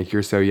 Jane, like,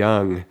 you're so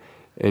young.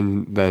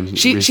 And then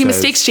she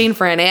mistakes Jane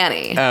for a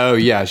nanny. Oh,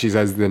 yeah. She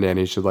says the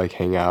nanny should, like,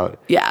 hang out.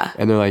 Yeah.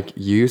 And they're like,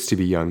 you used to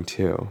be young,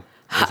 too.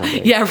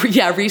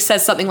 Yeah. Reese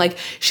says something like,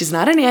 she's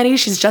not a nanny.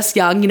 She's just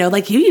young,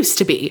 like you used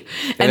to be.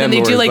 And then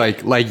they Laura's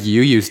do like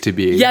you used to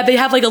be. Yeah. They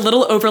have like a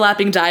little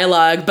overlapping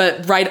dialogue,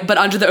 but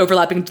under the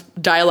overlapping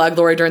dialogue,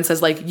 Laura Dern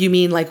says like, you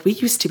mean like we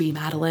used to be,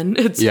 Madeline?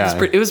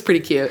 It was pretty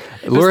cute.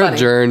 Laura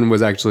Dern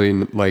was actually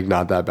like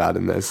not that bad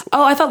in this.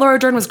 Oh, I thought Laura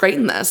Dern was great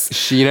in this.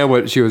 She,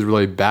 what she was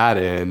really bad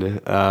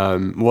in?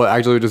 Well,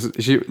 actually,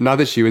 not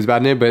that she was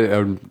bad in it, but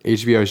an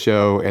HBO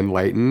show,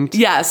 Enlightened.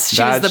 Yes, she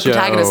was the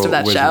protagonist of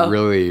that show. Was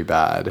really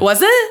bad.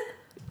 Was it?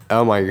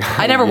 Oh my god!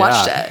 I never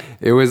watched it.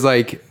 It was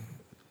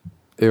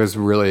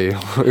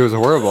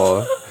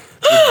horrible.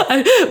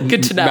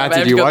 Good to know. Matt, I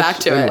have did you to go watch back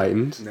to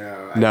Enlightened?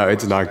 it. No,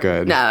 it's not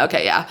good. No,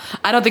 okay, yeah.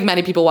 I don't think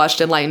many people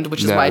watched Enlightened,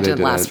 which is why it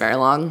didn't last very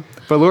long.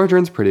 But Laura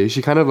Dern's pretty.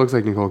 She kind of looks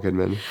like Nicole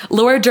Kidman.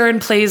 Laura Dern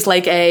plays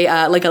like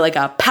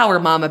a power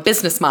mom, a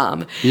business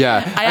mom.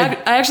 Yeah, I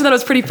actually thought it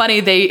was pretty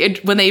funny.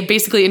 When they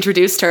basically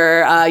introduced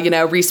her,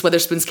 Reese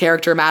Witherspoon's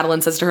character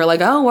Madeline says to her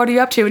like, "Oh, what are you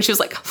up to?" And she was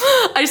like,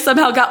 "I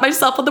somehow got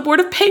myself on the board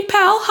of PayPal.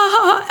 Ha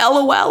ha ha.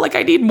 LOL. Like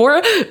I need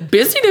more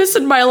busyness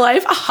in my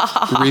life."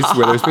 Reese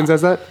Witherspoon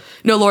says that.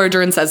 No, Laura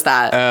Dern says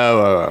that.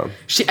 Oh.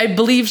 I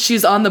believe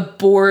she's on the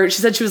board.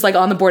 She said she was like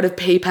on the board of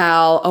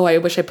PayPal. Oh, I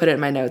wish I put it in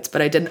my notes,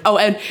 but I didn't. Oh,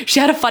 and she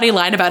had a funny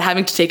line about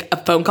having to take a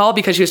phone call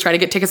because she was trying to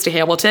get tickets to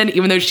Hamilton,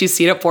 even though she's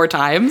seen it 4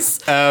 times.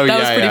 Oh, that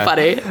was pretty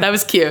funny. That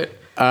was cute.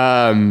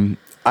 I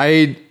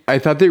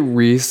thought that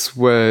Reese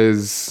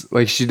was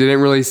like, she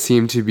didn't really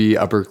seem to be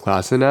upper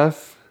class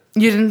enough.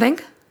 You didn't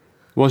think?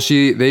 Well,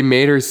 they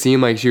made her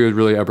seem like she was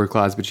really upper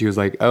class, but she was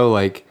like, oh,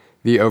 like,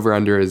 the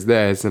over-under is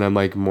this, and I'm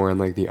like more on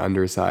like the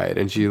underside.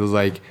 And she was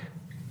like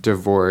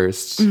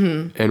divorced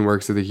and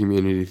works at the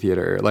community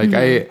theater. Like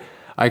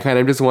I kind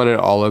of just wanted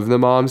all of the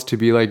moms to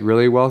be like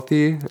really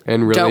wealthy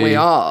and really. Don't we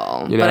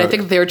all? But I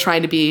think they were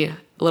trying to be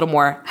a little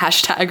more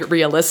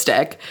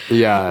 #realistic.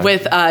 Yeah.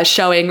 With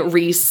showing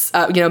Reese,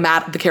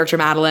 the character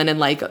Madeline, and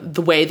like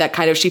the way that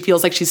kind of she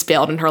feels like she's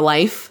failed in her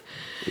life.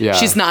 Yeah.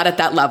 She's not at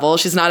that level.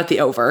 She's not at the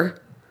over.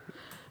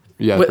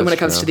 Yeah, when it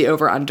comes to the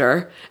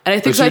over-under. And I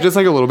think she's just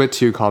like a little bit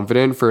too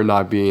confident for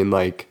not being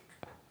like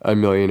a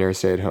millionaire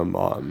stay-at-home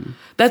mom.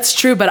 That's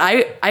true, but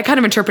I kind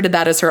of interpreted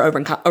that as her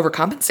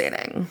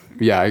overcompensating.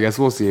 Yeah, I guess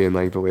we'll see in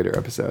like the later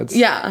episodes.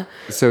 Yeah.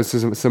 So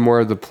some more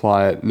of the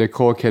plot.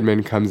 Nicole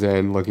Kidman comes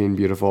in looking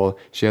beautiful.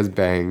 She has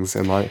bangs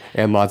and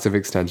lots of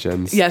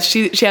extensions. Yes,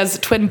 she has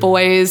twin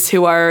boys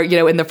who are,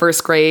 in the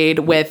first grade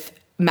with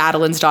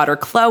Madeline's daughter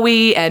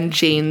Chloe and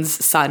Jane's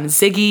son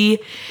Ziggy.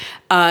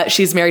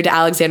 She's married to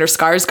Alexander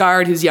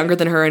Skarsgård, who's younger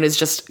than her and is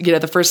just,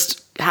 the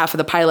first half of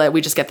the pilot, we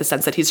just get the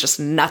sense that he's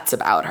just nuts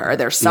about her.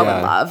 They're so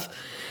in love.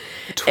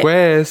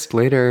 Twist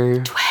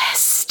later.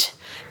 Twist.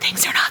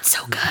 Things are not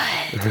so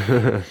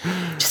good.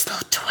 Just a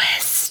little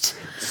twist.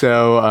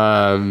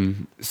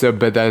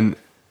 But then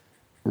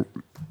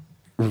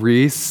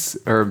Reese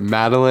or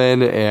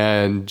Madeline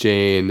and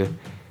Jane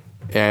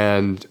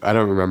and I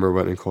don't remember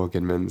what Nicole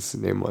Kidman's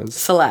name was.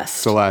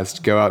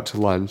 Celeste go out to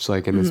lunch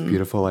like in this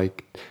beautiful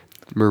like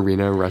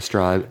Marina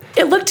restaurant.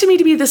 It looked to me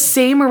to be the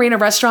same Marina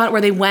restaurant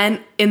where they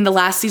went in the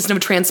last season of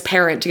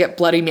Transparent to get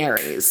Bloody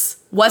Marys.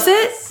 Was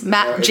it?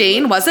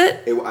 Jane, was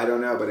it? I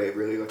don't know, but it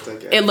really looked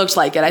like it. It looked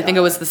like it. I think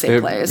it was the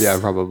same place. Yeah,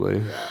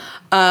 probably.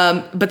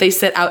 Yeah. But they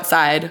sit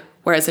outside,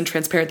 whereas in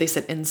Transparent they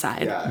sit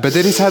inside. Yeah. But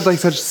they just had like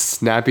such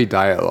snappy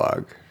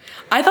dialogue.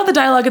 I thought the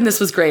dialogue in this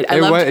was great.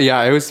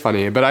 It was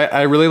funny. But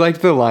I really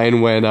liked the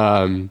line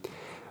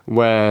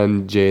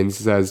when Jane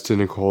says to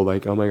Nicole,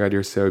 like, oh my God,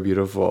 you're so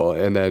beautiful.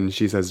 And then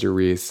she says to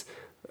Reese,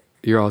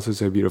 you're also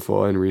so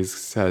beautiful. And Reese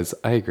says,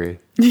 I agree.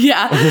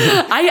 Yeah.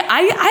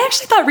 I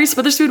actually thought Reese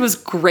Witherspoon was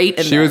great in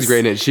this. She was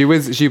great in it.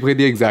 She played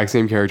the exact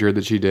same character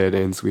that she did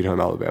in Sweet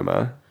Home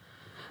Alabama.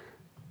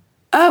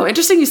 Oh,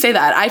 interesting you say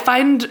that. I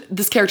find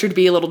this character to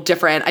be a little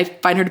different. I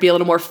find her to be a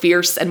little more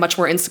fierce and much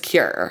more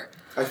insecure.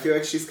 I feel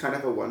like she's kind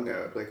of a one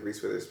note, like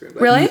Reese Witherspoon.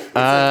 Like, really?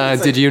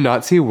 Did you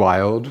not see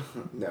Wild?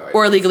 No.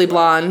 Or Legally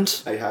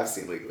Blonde? I have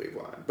seen Legally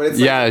Blonde. But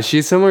it's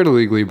she's similar to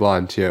Legally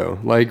Blonde too.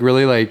 Like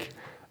really like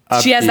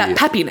upbeat. She has that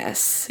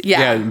peppiness. Yeah.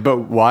 Yeah,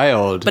 but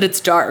Wild. But it's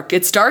dark.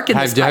 It's dark in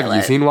this pilot. Have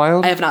you seen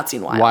Wild? I have not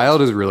seen Wild.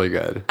 Wild is really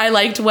good. I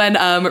liked when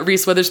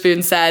Reese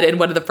Witherspoon said in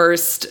one of the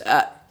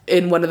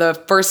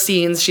first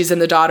scenes, she's in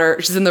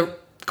the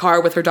car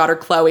with her daughter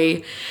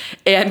Chloe,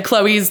 and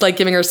Chloe's like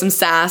giving her some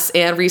sass,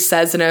 and Reese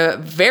says in a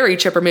very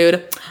chipper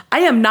mood,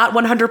 "I am not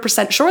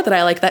 100% sure that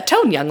I like that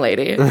tone, young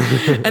lady."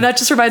 And that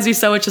just reminds me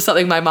so much of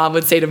something my mom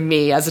would say to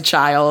me as a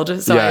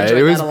child. So I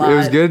enjoyed that a lot. It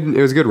was good.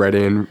 It was good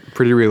writing,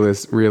 pretty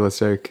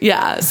realistic.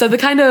 Yeah. So the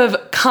kind of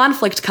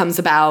conflict comes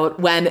about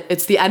when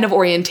it's the end of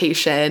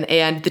orientation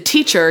and the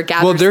teacher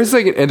gathers. Well,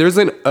 there's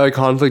a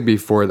conflict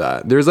before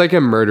that. There's like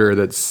a murder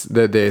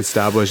that they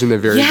established in the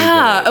very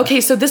beginning. Okay.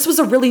 So this was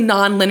a really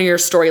non-linear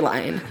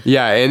storyline.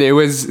 Yeah, and it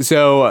was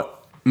so.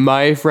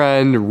 My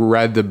friend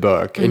read the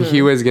book, and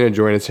he was going to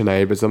join us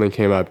tonight, but something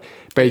came up.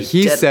 But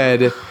he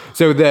said,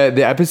 so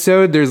the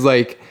episode, there's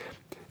like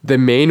the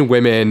main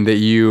women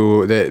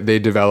that they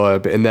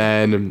develop, and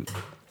then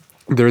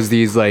there's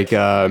these like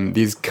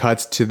these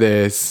cuts to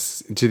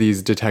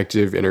these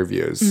detective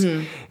interviews,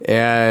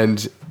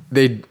 and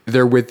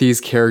they're with these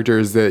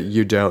characters that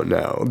you don't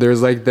know.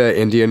 There's like the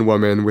Indian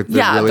woman with the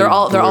really they're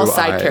all blue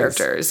side eyes.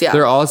 characters. Yeah,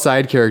 they're all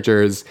side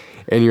characters,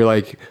 and you're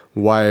like,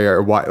 why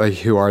like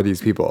who are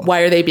these people?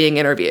 Why are they being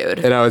interviewed?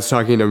 And I was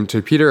talking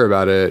to Peter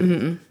about it,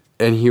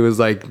 and he was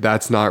like,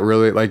 that's not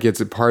really like,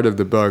 it's a part of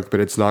the book, but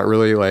it's not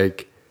really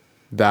like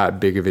that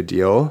big of a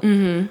deal.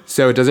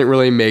 So it doesn't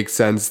really make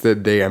sense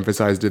that they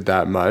emphasized it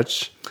that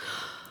much.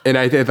 And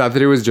I thought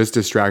that it was just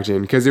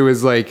distracting because it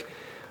was like,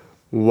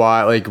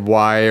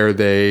 why are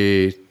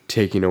they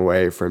taking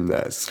away from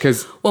this?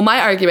 Because my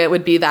argument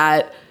would be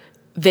that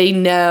they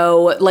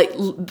know, like,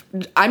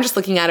 I'm just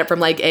looking at it from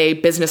like a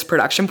business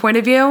production point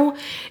of view.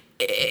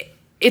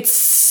 It's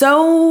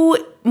so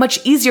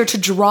much easier to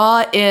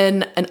draw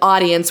in an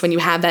audience when you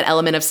have that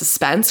element of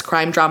suspense.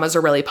 Crime dramas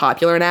are really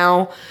popular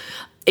now.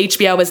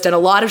 HBO has done a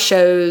lot of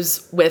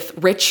shows with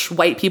rich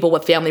white people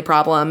with family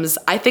problems.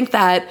 I think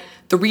that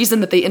the reason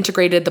that they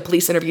integrated the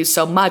police interviews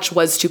so much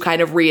was to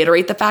kind of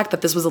reiterate the fact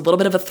that this was a little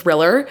bit of a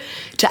thriller,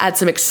 to add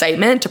some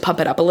excitement, to pump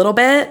it up a little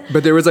bit.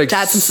 But there was like to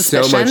add some so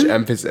suspicion. much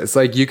emphasis.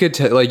 Like you could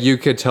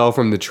tell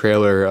from the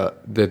trailer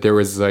that there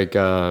was like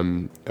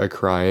a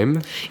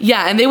crime.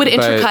 Yeah, and they would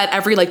intercut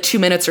every like 2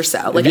 minutes or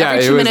so. Like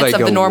every 2 minutes like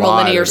of the normal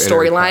linear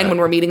storyline intercut. when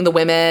we're meeting the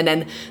women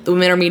and the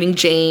women are meeting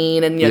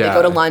Jane and they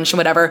go to lunch and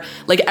whatever.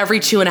 Like every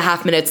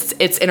 2.5 minutes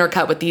it's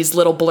intercut with these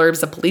little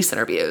blurbs of police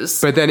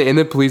interviews. But then in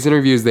the police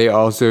interviews they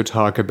also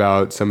talk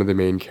about some of the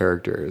main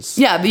characters.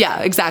 Yeah,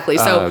 exactly.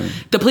 So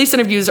the police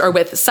interviews are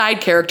with side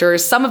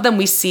characters. Some of them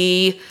we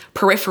see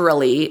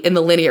peripherally in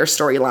the linear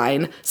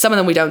storyline. Some of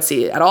them we don't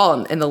see at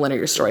all in the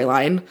linear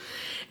storyline.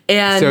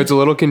 And so it's a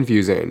little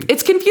confusing.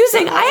 It's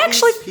confusing.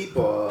 These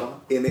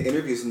people in the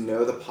interviews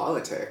know the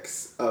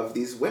politics of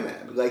these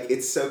women. Like,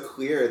 it's so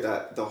clear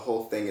that the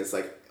whole thing is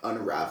like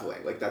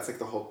unraveling. Like, that's like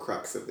the whole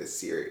crux of this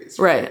series.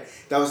 Right.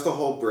 That was the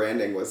whole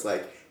branding, was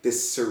like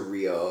this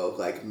surreal,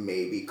 like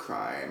maybe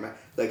crime,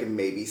 like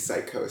maybe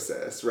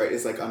psychosis, right?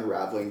 Is like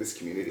unraveling this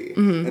community.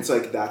 And so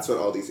like that's what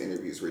all these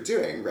interviews were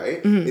doing,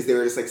 right? Is they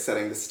were just like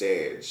setting the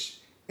stage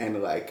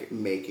and like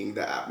making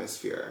the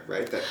atmosphere,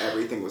 right? That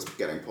everything was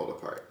getting pulled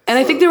apart. And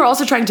I think they were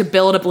also trying to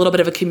build up a little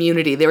bit of a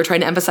community. They were trying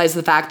to emphasize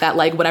the fact that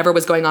like whatever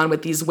was going on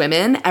with these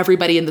women,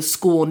 everybody in the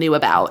school knew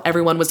about.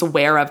 Everyone was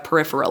aware of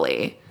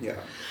peripherally. Yeah.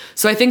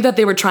 So I think that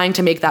they were trying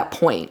to make that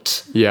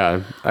point.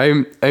 Yeah.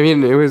 I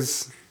mean, it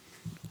was...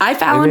 I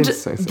found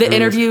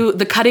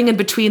the cutting in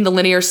between the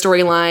linear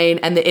storyline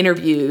and the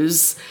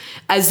interviews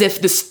as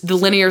if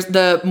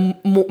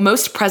the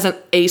most present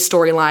A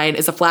storyline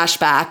is a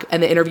flashback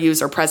and the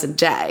interviews are present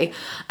day.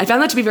 I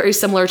found that to be very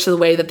similar to the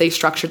way that they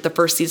structured the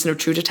first season of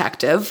True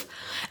Detective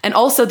and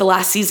also the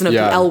last season of The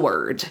L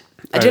Word.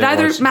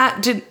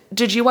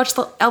 Did you watch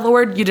The L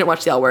Word? You didn't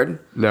watch The L Word?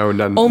 No,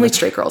 none. Only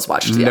straight girls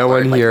watched The No L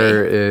Word. one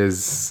here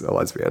is a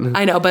lesbian.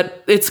 I know,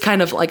 but it's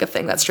kind of like a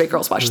thing that straight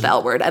girls watch The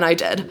L Word, and I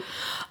did.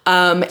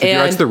 Did you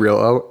watch the real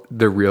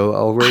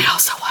L Word? I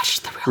also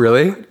watched the real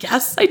Really? L Word.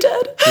 Yes, I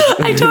did.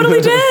 I totally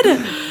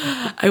did.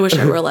 I wish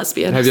I were a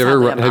lesbian. Have you ever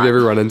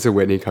run into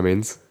Whitney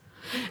Cummings?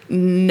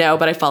 No,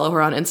 but I follow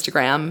her on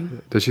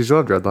Instagram. Does she still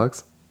have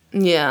dreadlocks?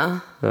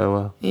 Yeah. Oh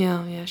well.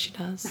 Yeah, she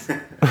does.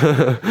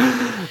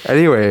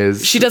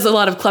 Anyways, she does a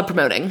lot of club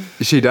promoting.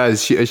 She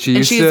does.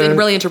 She's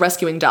really into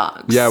rescuing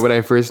dogs. Yeah, when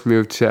I first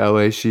moved to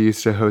LA, she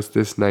used to host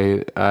this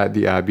night at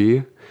the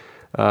Abbey.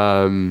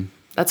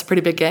 That's a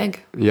pretty big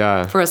gig.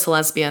 Yeah. For us, a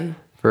lesbian.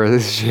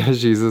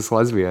 She's this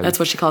lesbian. That's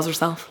what she calls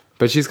herself.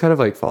 But she's kind of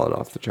like fallen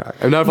off the track.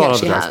 I'm not fallen off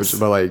the track,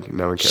 but like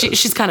no one cares.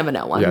 She's kind of a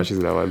no one. Yeah, she's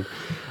a no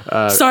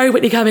one. Sorry,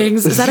 Whitney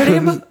Cummings. Is that her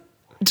name?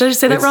 Did I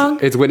say that wrong?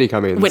 It's Whitney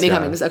Cummings. Whitney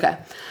Cummings. Okay.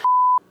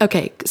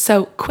 Okay,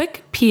 so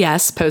quick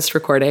PS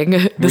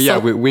post-recording.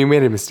 We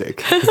made a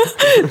mistake.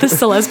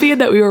 The lesbian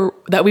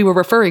that we were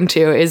referring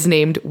to is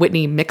named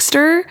Whitney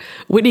Mixter.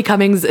 Whitney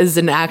Cummings is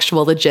an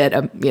actual legit,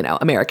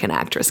 American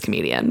actress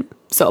comedian.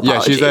 So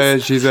apologies. Yeah,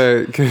 she's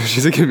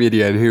a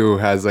comedian who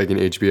has like an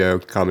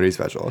HBO comedy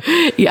special.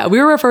 Yeah, we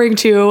were referring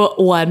to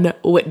one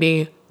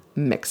Whitney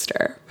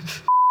Mixter.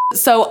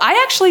 So I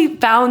actually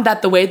found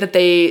that the way that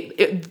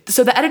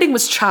so the editing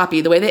was choppy.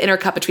 The way they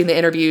intercut between the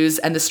interviews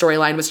and the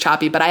storyline was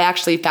choppy, but I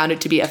actually found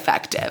it to be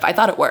effective. I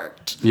thought it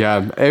worked.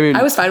 Yeah, I mean,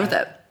 I was fine with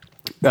it.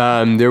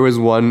 There was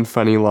one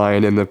funny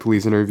line in the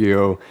police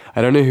interview.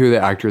 I don't know who the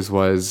actress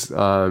was,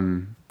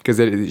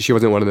 because she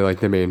wasn't one of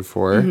the main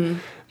four,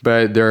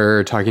 but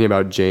they're talking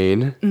about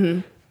Jane,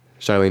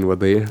 Shailene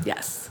Woodley.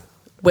 Yes.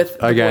 With the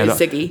boy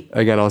Ziggy.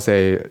 Again, I'll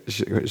say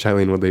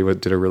Shailene Woodley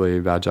did a really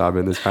bad job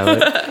in this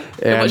pilot.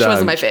 And she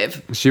wasn't my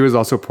fave. She was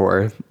also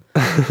poor.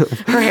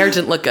 Her hair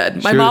didn't look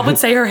good. My mom would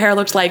say her hair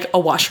looked like a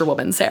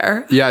washerwoman's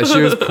hair. Yeah,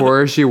 she was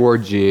poor. She wore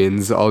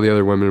jeans. All the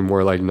other women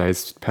wore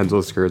nice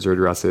pencil skirts or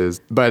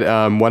dresses. But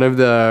one of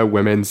the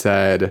women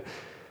said,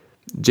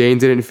 Jane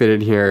didn't fit in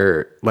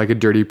here like a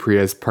dirty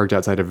Prius parked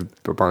outside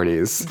of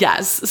Barney's.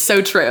 Yes,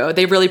 so true.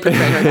 They really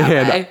portrayed her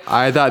that way.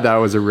 I thought that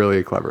was a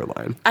really clever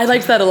line. I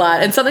liked that a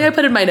lot. And something I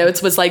put in my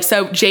notes was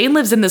so Jane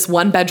lives in this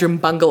 1-bedroom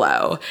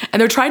bungalow, and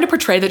they're trying to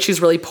portray that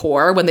she's really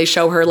poor when they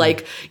show her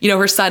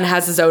her son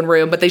has his own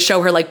room, but they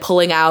show her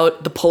pulling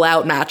out the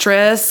pull-out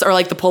mattress or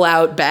the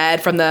pull-out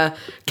bed from the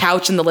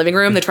couch in the living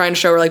room. They're trying to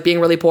show her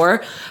being really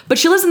poor, but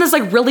she lives in this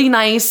really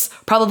nice,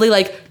 probably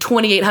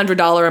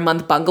 $2,800 a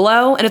month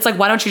bungalow, and it's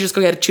why don't you just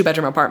go get a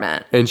 2-bedroom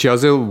apartment? And she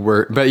also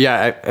worked, but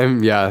I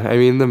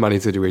mean the money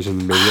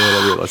situation may be a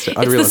little realistic.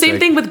 It's the same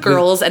thing with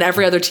Girls and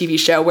every other TV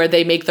show where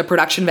they make the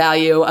production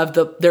value of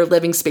their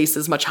living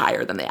spaces much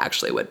higher than they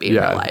actually would be in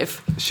real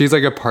life. She's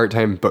a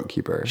part-time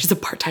bookkeeper. She's a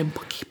part-time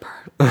bookkeeper.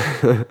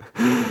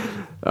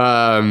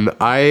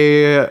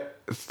 I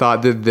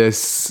thought that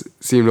this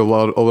seemed a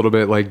little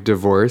bit like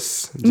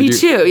Divorce. Me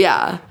too,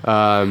 yeah.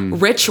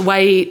 Rich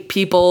white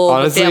people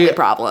honestly, with family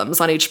problems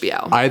on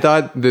HBO. I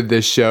thought that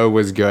this show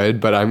was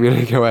good, but I'm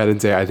going to go ahead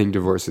and say I think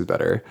Divorce is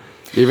better.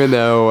 Even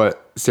though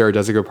Sarah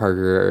Jessica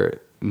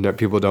Parker,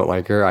 people don't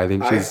like her, I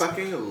think she's... I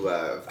fucking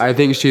love I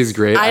think she's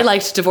great. I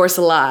liked Divorce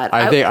a lot.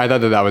 I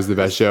thought that was the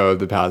best show of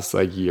the past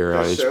year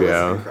on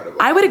HBO.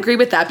 I would agree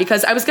with that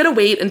because I was going to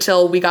wait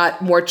until we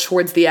got more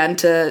towards the end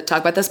to talk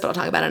about this, but I'll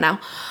talk about it now.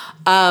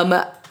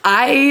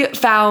 I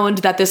found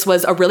that this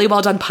was a really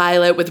well done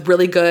pilot with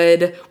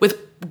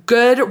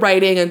good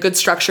writing and good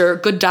structure,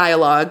 good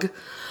dialogue,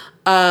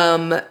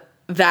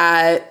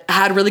 that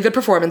had really good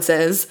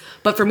performances.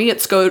 But for me, it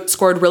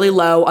scored really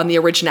low on the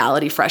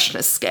originality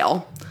freshness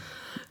scale.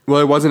 Well,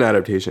 it was an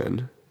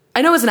adaptation.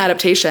 I know it was an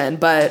adaptation,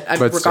 but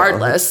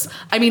regardless, still.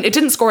 I mean, it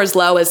didn't score as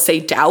low as, say,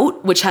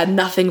 Doubt, which had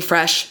nothing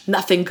fresh,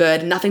 nothing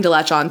good, nothing to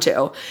latch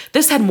onto.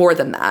 This had more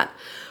than that.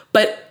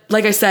 But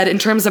like I said, in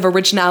terms of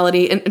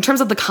originality, in terms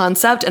of the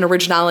concept and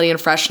originality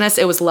and freshness,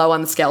 it was low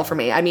on the scale for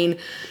me. I mean,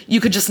 you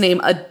could just name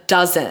a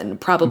dozen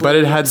probably but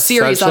it had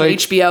series on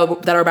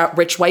HBO that are about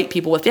rich white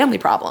people with family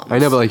problems. I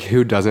know, but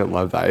who doesn't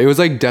love that? It was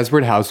like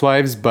Desperate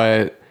Housewives,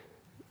 but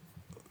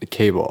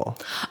cable.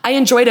 I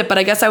enjoyed it, but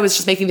I guess I was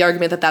just making the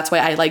argument that that's why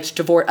I liked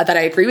Divorce. That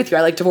I agree with you.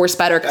 I like Divorce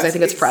better because I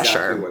think it's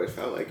fresher. Exactly what it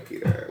felt like,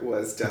 Peter,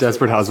 was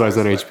Desperate Housewives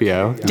on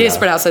HBO. Yeah.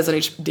 Desperate Housewives on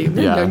HBO.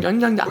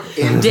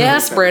 Yeah.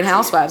 Desperate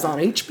Housewives on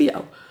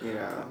HBO. You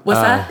know,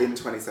 what's that? In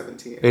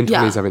 2017. In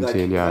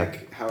 2017,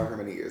 like however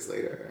many years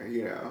later,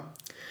 you know.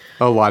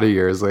 A lot of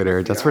years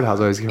later. Desperate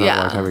Housewives came out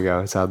a long time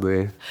ago,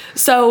 sadly.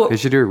 So they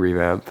should do a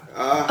revamp.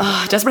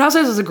 Desperate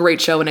Housewives was a great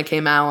show when it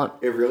came out.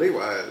 It really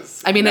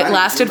was. I mean, it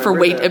lasted for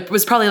it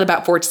was probably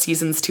about 4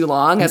 seasons too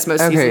long, as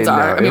most seasons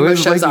are. I mean,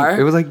 most shows are.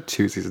 It was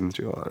 2 seasons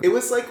too long. It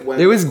was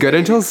when it was good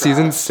until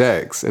season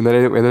 6, and then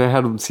it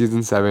had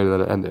season 7, and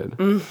then it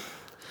ended.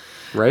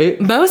 Right?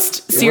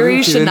 Most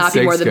series should not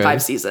be more than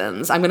 5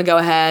 seasons. I'm going to go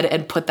ahead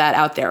and put that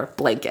out there.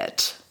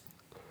 Blanket.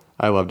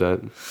 I loved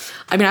it.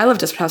 I mean, I love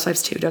Desperate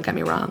Housewives too, don't get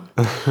me wrong.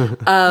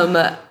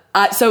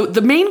 So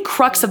the main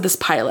crux of this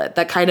pilot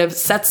that kind of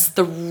sets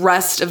the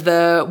rest of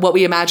what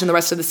we imagine the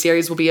rest of the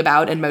series will be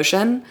about in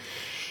motion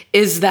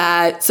is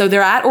that, so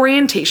they're at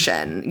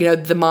orientation,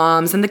 the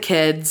moms and the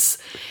kids.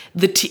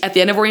 At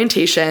the end of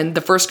orientation,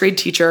 the first grade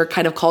teacher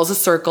kind of calls a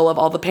circle of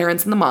all the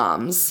parents and the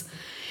moms.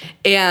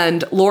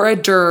 And Laura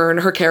Dern,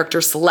 her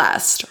character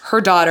Celeste, her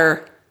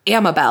daughter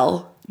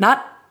Amabel,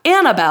 not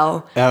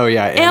Annabelle. Oh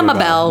yeah,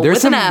 Amabel.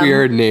 There's some M.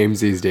 weird names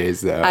these days,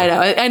 though.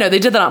 I know. They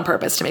did that on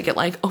purpose to make it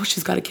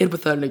she's got a kid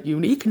with a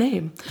unique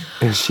name.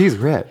 And she's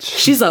rich.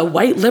 She's a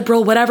white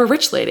liberal, whatever,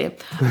 rich lady.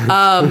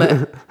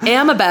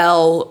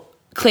 Amabel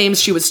claims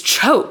she was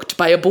choked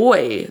by a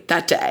boy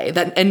that day,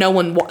 and no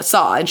one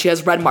saw, and she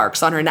has red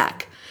marks on her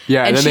neck.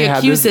 Yeah, and she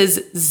accuses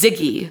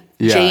Ziggy,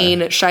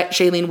 Jane,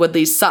 Shailene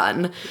Woodley's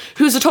son,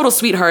 who's a total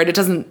sweetheart. It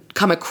doesn't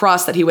come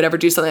across that he would ever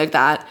do something like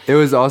that.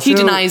 He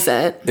denies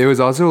it. It was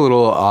also a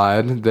little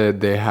odd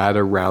that they had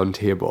a round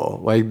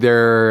table. They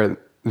were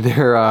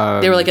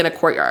in a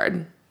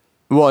courtyard.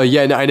 Well,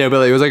 yeah, I know,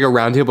 but it was a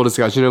round table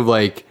discussion of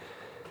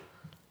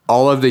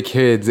all of the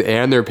kids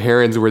and their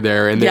parents were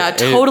there, and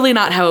totally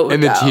not how it would go.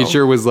 And the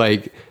teacher was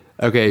like,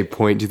 okay,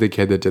 point to the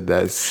kid that did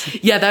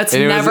this. Yeah, that's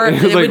never,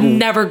 it would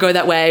never go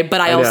that way. But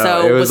I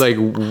also it was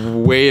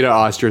way to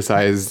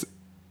ostracize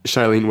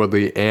Shailene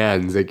Woodley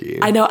and Ziggy.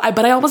 I know,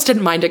 but I almost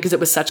didn't mind it because it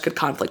was such good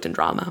conflict and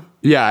drama.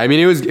 Yeah, I mean,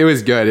 it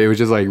was good. It was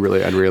just like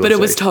really unrealistic. But it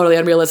was totally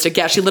unrealistic.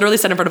 Yeah, she literally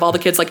said in front of all the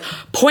kids, like,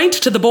 point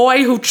to the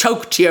boy who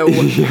choked you.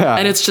 Yeah.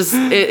 And it's just,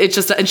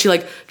 and she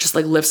like, just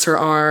like lifts her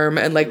arm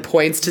and like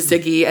points to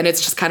Ziggy. And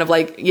it's just kind of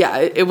like, yeah,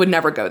 it would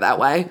never go that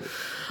way.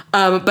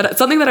 But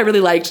something that I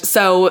really liked.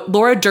 So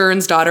Laura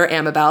Dern's daughter,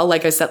 Amabel,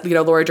 like I said, you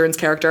know, Laura Dern's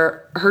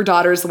character, her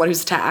daughter is the one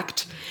who's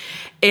attacked.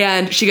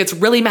 And she gets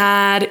really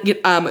mad.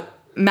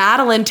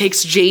 Madeline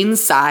takes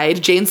Jane's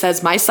side. Jane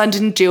says, my son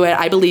didn't do it.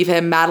 I believe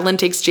him. Madeline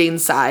takes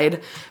Jane's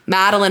side.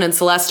 Madeline and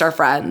Celeste are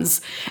friends.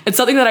 And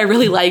something that I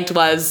really liked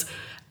was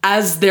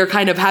as they're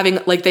kind of having,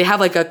 like, they have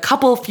like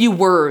a few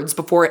words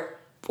before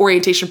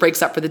orientation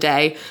breaks up for the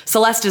day.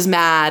 Celeste is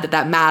mad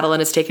that Madeline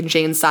has taken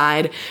Jane's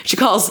side. She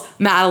calls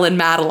Madeline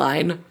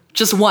Madeline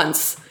just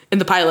once in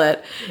the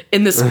pilot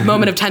in this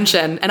moment of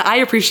tension. And I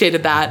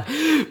appreciated that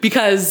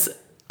because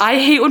I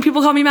hate when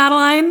people call me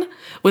Madeline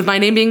with my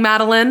name being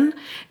Madeline.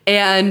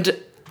 And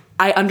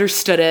I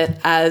understood it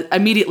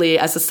immediately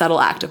as a subtle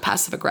act of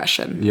passive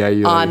aggression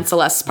on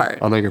Celeste's part.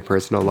 On like a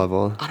personal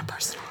level. On a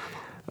personal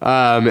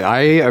level. I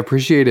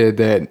appreciated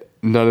that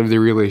none of the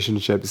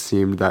relationships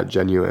seemed that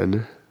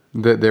genuine.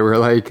 That they were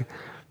like,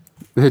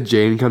 that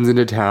Jane comes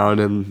into town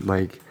and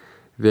like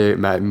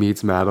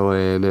meets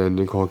Madeline and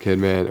Nicole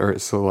Kidman or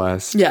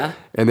Celeste. Yeah.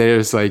 And they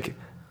just like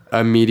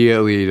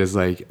immediately just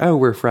like, oh,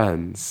 we're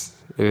friends.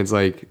 And it's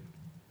like,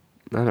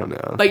 I don't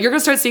know. But you're going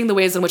to start seeing the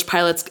ways in which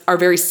pilots are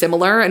very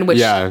similar and which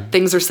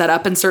things are set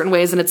up in certain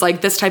ways. And it's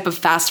like this type of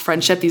fast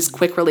friendship, these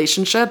quick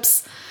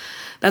relationships,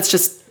 that's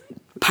just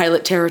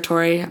pilot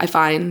territory, I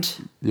find.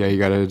 Yeah, you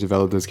got to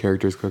develop those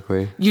characters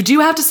quickly. You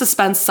do have to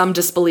suspend some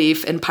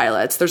disbelief in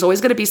pilots. There's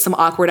always going to be some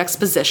awkward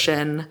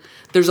exposition.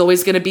 There's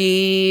always going to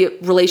be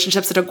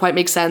relationships that don't quite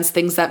make sense,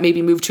 things that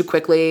maybe move too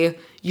quickly.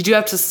 You do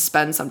have to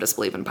suspend some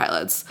disbelief in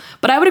pilots.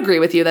 But I would agree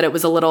with you that it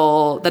was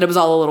all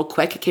a little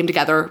quick. It came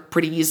together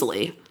pretty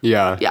easily.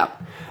 Yeah. Yeah.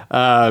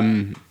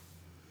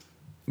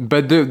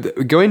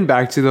 But going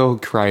back to the whole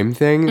crime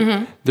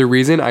thing, the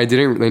reason I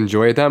didn't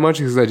enjoy it that much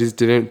is because I just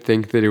didn't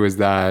think that it was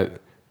that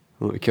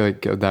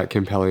that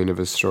compelling of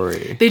a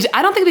story.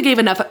 I don't think they gave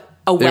enough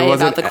away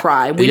about the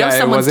crime. We know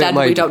someone's dead,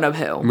 but we don't know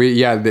who.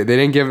 They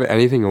didn't give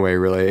anything away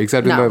really,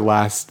 except in the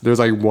last. There's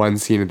like one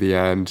scene at the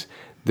end.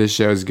 This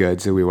show's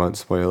good, so we won't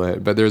spoil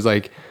it. But there's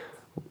like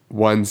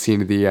one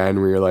scene at the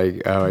end where you're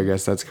like, oh, I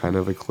guess that's kind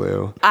of a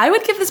clue. I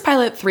would give this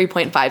pilot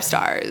 3.5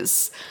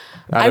 stars.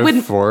 Out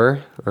of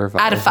 4 or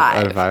 5? Out of 5.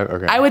 Out of 5,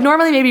 okay. I would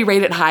normally maybe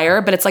rate it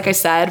higher, but it's like I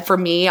said, for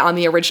me, on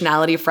the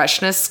originality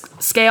freshness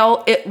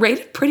scale, it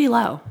rated pretty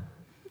low.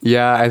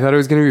 Yeah, I thought it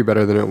was going to be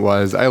better than it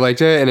was. I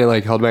liked it, and it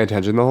like held my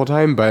attention the whole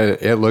time, but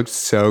it looked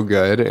so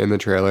good in the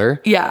trailer.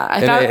 Yeah.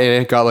 And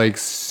it got like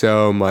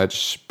so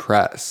much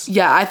press.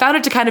 Yeah, I found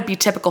it to kind of be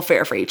typical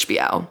fare for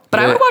HBO. But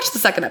I would watch the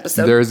second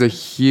episode. There's a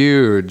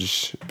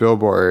huge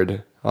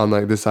billboard on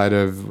like the side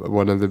of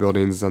one of the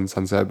buildings on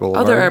Sunset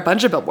Boulevard. Oh, there are a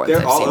bunch of billboards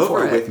I've seen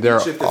for it.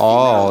 They're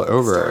all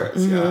over.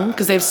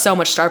 Because they have so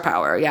much star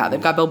power. Yeah, they've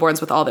got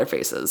billboards with all their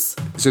faces.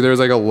 So there's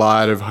like a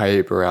lot of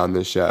hype around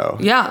the show.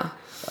 Yeah.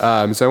 So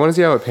I want to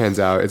see how it pans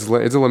out. It's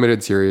a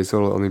limited series, so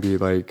it'll only be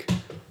like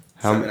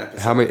how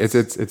many? It's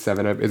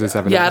 7. Is it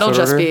 7? Yeah,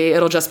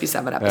 it'll just be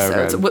 7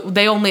 episodes.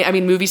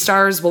 Okay. Movie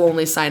stars will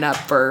only sign up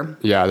for.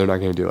 Yeah, they're not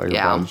going to do like a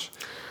bunch.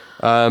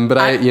 But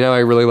I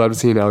really loved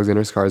seeing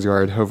Alexander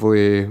Skarsgård.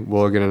 Hopefully,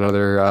 we'll get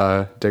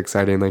another Dick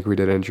sighting like we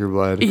did in True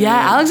Blood.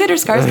 Yeah, Alexander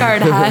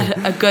Skarsgård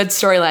had a good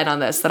storyline on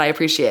this that I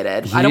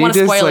appreciated. I don't want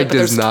to spoil it, but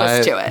there's a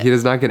twist to it. He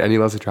does not get any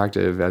less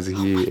attractive as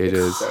he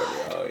ages.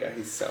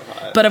 He's so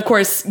hot. But of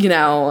course,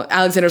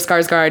 Alexander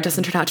Skarsgård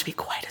doesn't turn out to be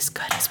quite as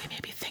good as we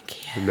maybe think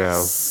he is.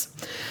 No.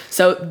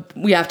 So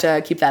we have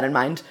to keep that in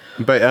mind.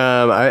 But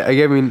I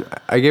gave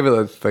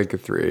it like a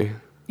 3.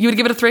 You would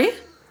give it a 3?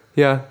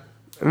 Yeah.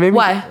 Maybe.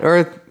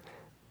 Why?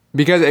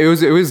 Because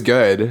it was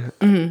good.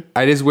 Mm-hmm.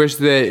 I just wish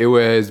that it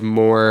was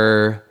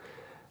more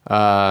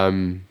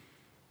sassiness,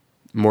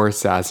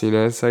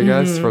 I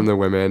guess, from the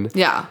women.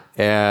 Yeah.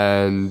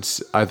 And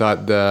I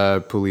thought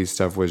the police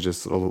stuff was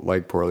just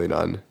like poorly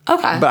done.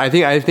 Okay. But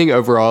I think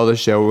overall the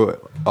show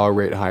I'll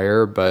rate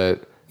higher,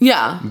 but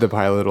the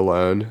pilot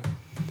alone.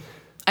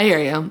 I hear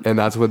you. And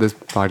that's what this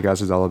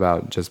podcast is all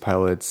about. Just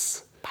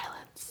pilots.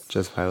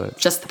 Just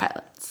pilots. Just the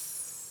pilots.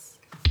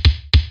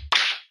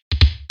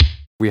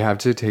 We have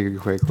to take a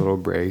quick little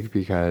break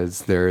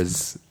because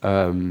there's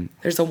a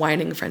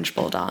whining French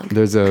bulldog.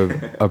 There's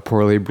a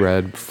poorly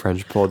bred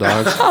French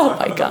bulldog. Oh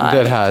my god.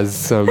 That has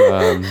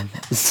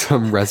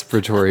some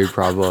respiratory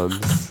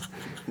problems.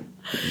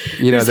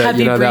 He's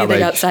heavy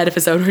breathing outside of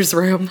his owner's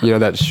room. You know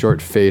that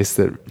short face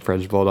that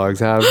French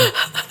bulldogs have?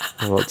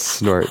 Well, it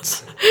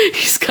snorts.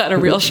 He's got a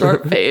real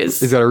short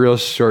face. He's got a real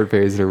short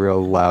face and a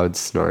real loud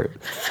snort.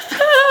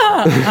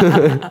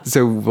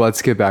 So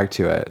let's get back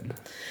to it.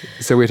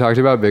 So we talked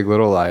about Big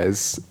Little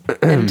Lies.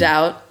 And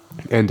Doubt.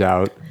 And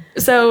Doubt.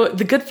 So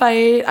The Good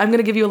Fight, I'm going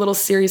to give you a little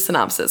series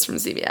synopsis from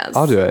CBS.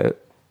 I'll do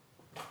it.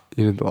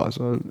 You did the last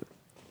one.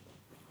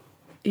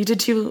 You did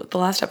too the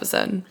last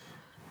episode.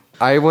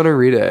 I want to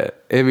read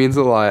it. It means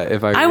a lot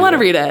if I want to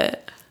read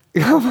it.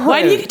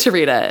 Why do you get to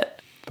read it?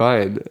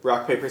 Fine.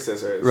 Rock, paper,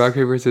 scissors. Rock,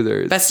 paper,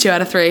 scissors. Best 2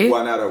 out of 3?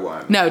 1 out of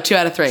 1. No, 2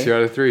 out of 3. 2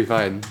 out of 3,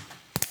 fine.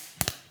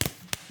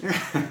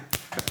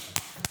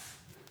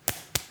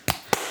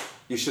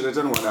 You should have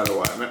done 1 out of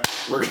 1.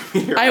 We're gonna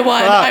be here. I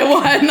won. I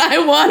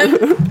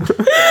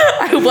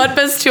won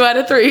best 2 out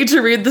of 3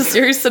 to read the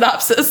series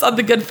synopsis on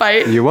The Good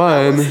Fight. You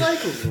won. It's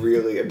like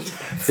really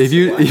intense. If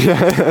you,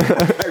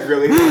 I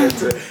really wanted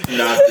to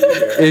not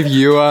be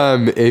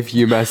here. if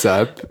you mess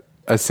up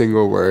a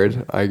single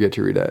word, I get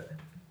to read it.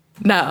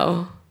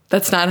 No,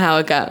 that's not how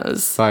it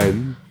goes.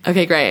 Fine.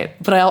 Okay, great.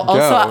 But I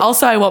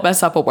won't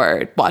mess up a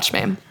word. Watch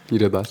me. You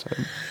did last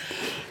time.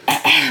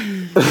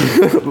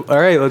 All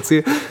right, let's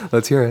hear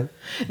it.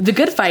 The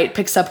Good Fight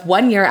picks up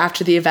 1 year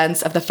after the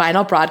events of the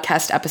final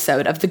broadcast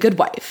episode of The Good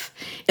Wife.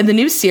 In the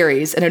new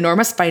series, an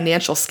enormous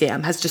financial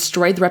scam has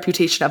destroyed the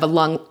reputation of a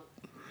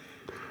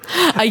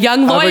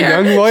young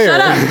lawyer.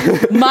 Shut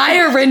up.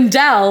 Maya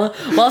Rindell,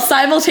 while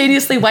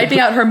simultaneously wiping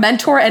out her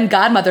mentor and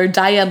godmother,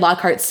 Diane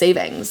Lockhart's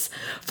savings.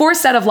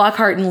 Forced out of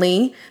Lockhart and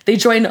Lee, they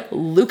join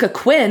Luca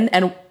Quinn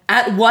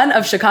at one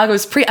of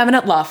Chicago's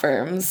preeminent law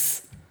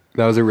firms.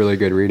 That was a really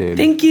good reading.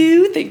 Thank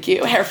you.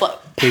 Hair flip.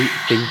 Thank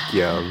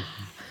you.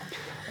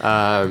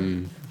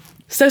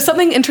 So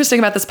something interesting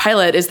about this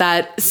pilot is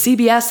that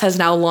CBS has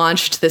now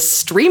launched this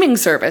streaming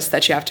service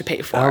that you have to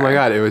pay for. Oh my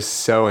God, it was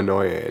so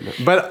annoying.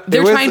 But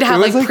they're trying to have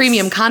like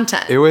premium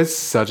content. It was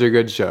such a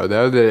good show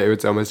though that it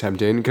was almost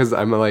tempting because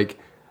I'm like,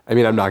 I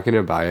mean, I'm not going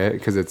to buy it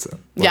because it's...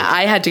 Yeah,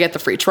 I had to get the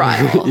free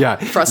trial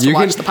for us to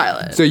watch the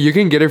pilot. So you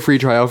can get a free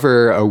trial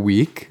for a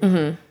week.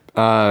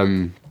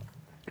 Mm-hmm.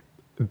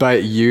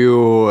 But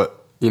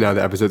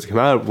the episodes come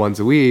out once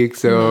a week,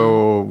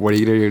 so what are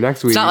you going to do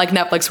next week? It's not like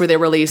Netflix where they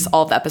release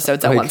all the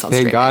episodes at once on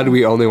streaming. Thank God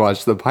we only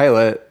watched the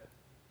pilot.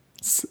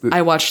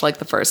 I watched like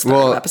the first third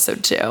of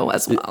episode 2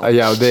 as well.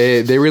 Yeah,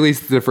 they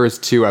released the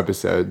first 2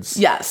 episodes.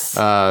 Yes.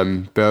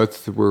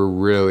 Both were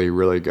really,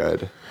 really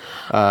good.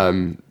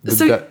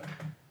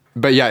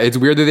 But yeah, it's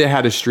weird that they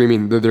had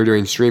that they're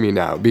doing streaming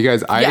now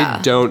because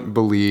I don't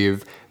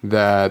believe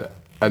that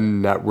a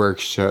network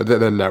show that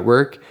the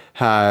network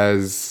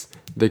has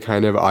the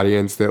kind of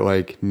audience that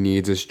like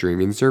needs a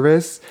streaming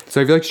service. So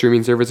I feel like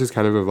streaming services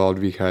kind of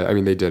evolved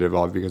they did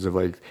evolve because of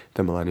like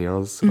the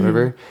millennials,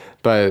 whatever.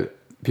 But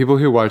people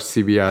who watch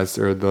CBS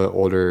are the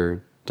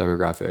older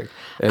demographic.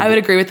 And I would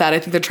agree with that. I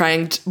think they're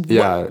trying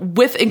to,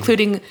 with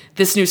including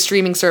this new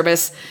streaming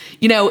service,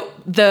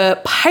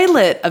 the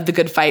pilot of The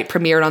Good Fight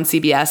premiered on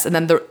CBS, and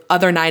then the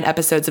other 9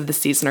 episodes of the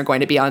season are going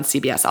to be on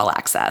CBS All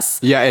Access.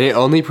 Yeah, and it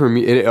only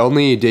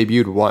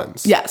debuted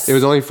once. Yes. It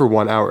was only for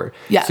 1 hour.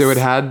 Yes. So it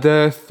had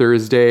the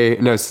Sunday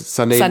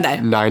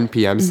 9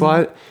 p.m.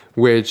 slot,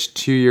 which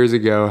 2 years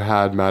ago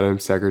had Madam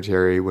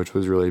Secretary, which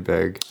was really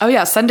big. Oh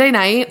yeah, Sunday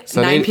 9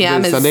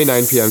 p.m. is Sunday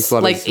 9 p.m.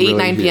 slot like is 8 really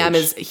 9 p.m.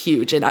 huge. is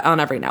huge on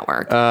every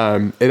network.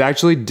 It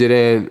actually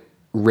didn't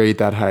rate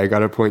that high. I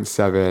got a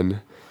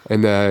 0.7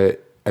 in the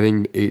I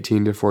think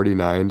 18 to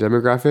 49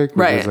 demographic,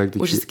 right? Is like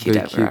which is the key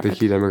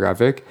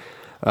demographic.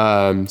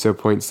 So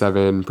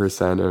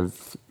 0.7%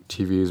 of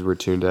TVs were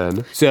tuned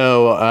in.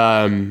 So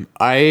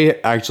I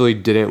actually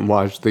didn't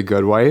watch The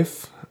Good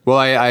Wife. Well,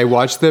 I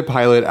watched the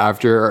pilot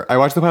after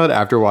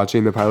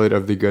watching the pilot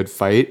of The Good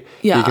Fight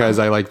because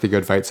I like The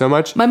Good Fight so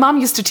much. My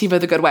mom used to TiVo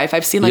The Good Wife.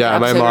 I've seen like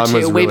an episode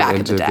or 2 way back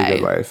in the day. The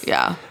Good Wife.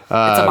 Yeah,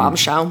 it's a mom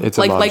show. It's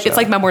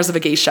like Memoirs of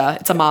a Geisha.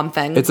 It's a mom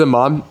thing. It's a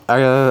mom.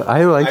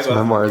 I liked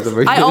Memoirs of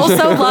a Geisha. I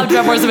also loved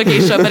Memoirs of a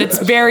Geisha, but it's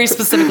very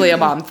specifically a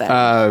mom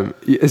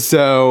thing.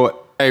 So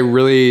I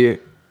really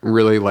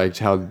liked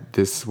how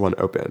this one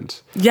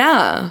opened.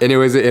 Yeah. And it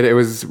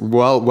was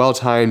well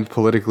timed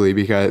politically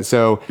because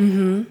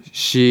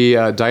she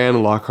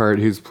Diane Lockhart,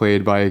 who's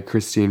played by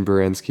Christine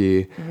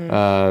Baranski,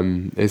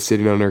 is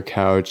sitting on her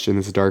couch in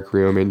this dark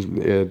room,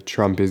 and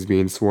Trump is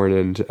being sworn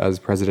in as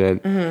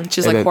president.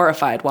 She's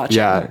horrified watching.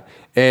 Yeah,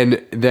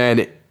 and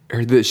then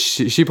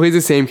she plays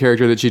the same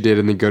character that she did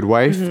in The Good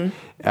Wife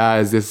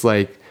as this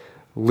like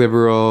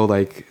liberal,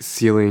 like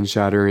ceiling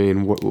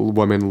shattering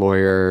woman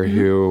lawyer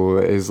who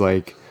is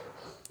like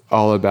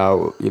all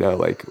about,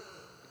 like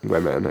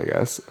women, I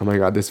guess. Oh my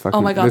God, this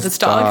dog.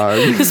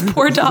 This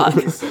poor dog.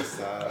 He's so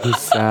sad. He's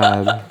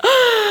sad.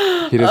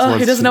 He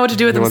doesn't know what to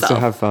do with himself. He wants to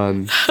have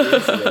fun.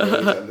 I've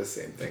literally done the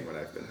same thing when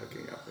I've been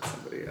hooking up with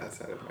somebody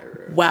outside of my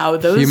room. Wow,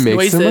 those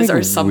noises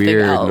are something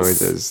weird else.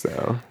 Noises,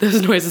 though.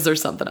 Those noises are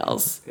something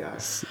else. Yeah.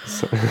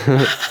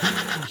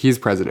 He's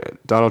president.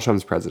 Donald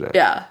Trump's president.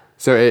 Yeah.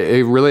 So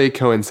it really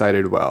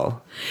coincided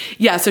well.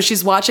 Yeah, so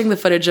she's watching the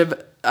footage of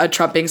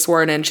Trump being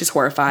sworn in. She's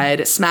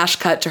horrified. Smash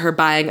cut to her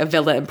buying a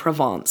villa in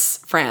Provence,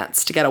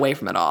 France, to get away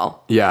from it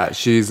all. Yeah,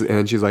 she's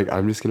like,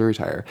 I'm just going to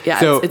retire. Yeah,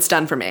 so, it's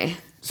done for me.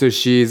 So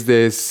she's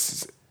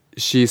this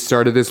she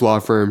started this law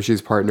firm.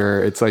 She's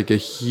partner. It's like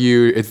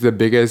it's the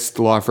biggest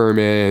law firm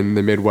in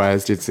the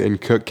Midwest. It's in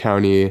Cook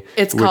County.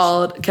 It's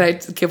called, can I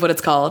give what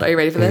it's called? Are you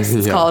ready for this?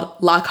 It's called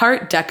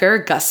Lockhart,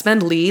 Decker,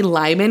 Gussman, Lee,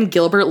 Lyman,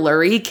 Gilbert,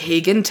 Lurie,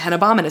 Kagan,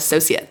 Tenenbaum, and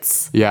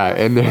Associates. Yeah,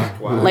 and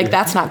like,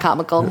 that's not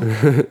comical.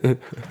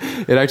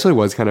 It actually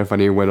was kind of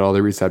funny when all the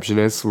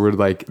receptionists were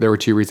like, there were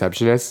 2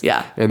 receptionists.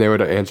 Yeah. And they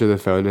would answer the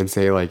phone and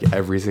say like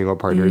every single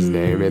partner's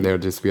name, and they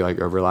would just be like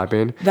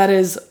overlapping. That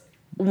is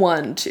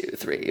 1, 2,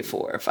 3,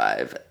 4,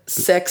 5,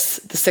 6.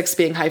 The 6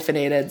 being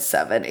hyphenated,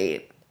 7,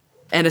 8,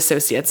 and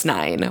Associates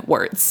 9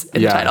 words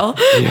in the title.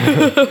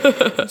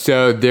 Yeah.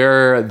 So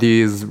they're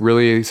these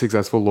really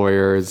successful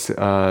lawyers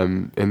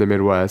in the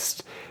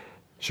Midwest,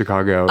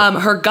 Chicago.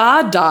 Her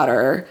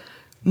goddaughter,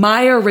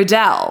 Maya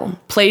Riddell,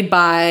 played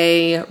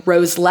by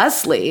Rose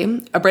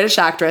Leslie, a British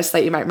actress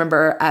that you might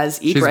remember as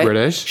Ygritte. She's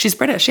British? She's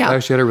British, yeah. Oh,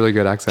 she had a really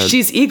good accent.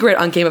 She's Ygritte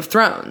on Game of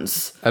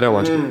Thrones. I don't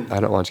watch Game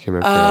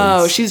of Thrones.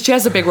 Oh, she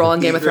has a big role in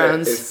Game of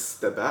Thrones. It's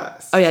the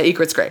best. Oh yeah,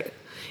 Ygritte's great.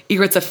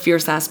 Ygritte's a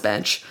fierce ass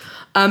bitch.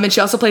 And she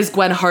also plays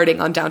Gwen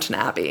Harding on Downton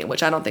Abbey,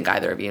 which I don't think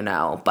either of you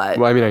know. But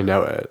Well, I mean, I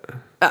know it.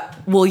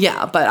 well,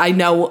 yeah, but I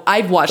know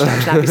I've watched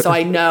Downton Abbey, so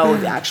I know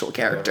the actual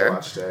character. I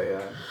watched it,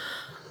 yeah.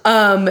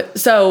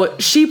 So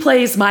she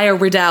plays Maya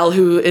Riddell,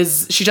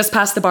 she just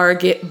passed the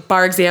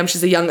bar exam.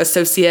 She's a young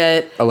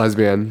associate. A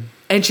lesbian.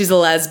 And she's a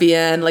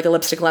lesbian, like a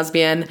lipstick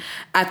lesbian,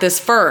 at this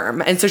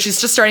firm. And so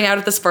she's just starting out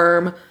at this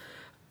firm.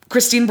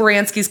 Christine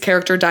Baranski's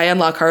character, Diane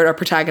Lockhart, our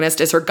protagonist,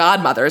 is her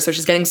godmother. So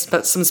she's getting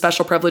some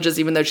special privileges,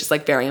 even though she's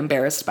like very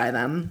embarrassed by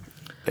them.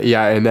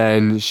 Yeah, and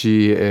then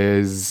she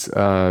is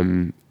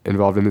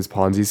involved in this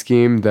Ponzi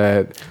scheme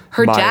that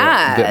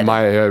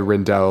Maya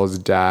Riddell's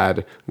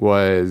dad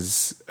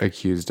was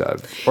accused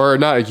of, or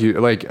not accused,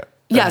 like.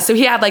 Yeah, so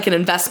he had like an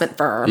investment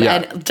firm,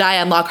 Yeah. and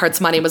Diane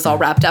Lockhart's money was all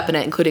wrapped up in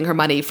it, including her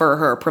money for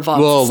her Provence.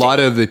 Well, a estate. lot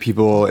of the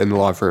people in the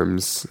law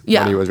firm's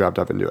Yeah. money was wrapped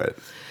up into it.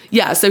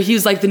 Yeah, so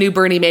he's like the new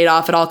Bernie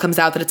Madoff. It all comes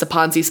out that it's a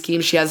Ponzi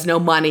scheme. She has no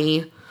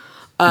money.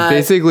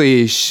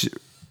 Basically,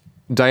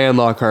 Diane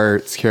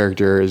Lockhart's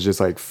character is just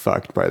like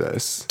fucked by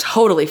this.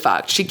 Totally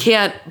fucked. She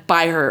can't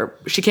retire.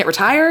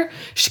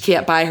 She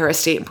can't buy her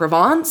estate in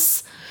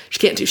Provence. She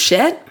can't do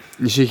shit.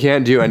 She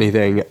can't do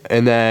anything,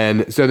 and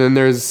then so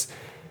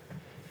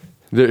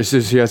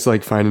she has to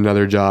like find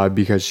another job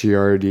because she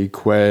already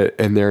quit,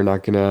 and they're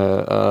not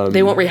gonna.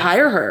 They won't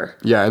rehire her.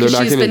 Yeah, and they're 'cause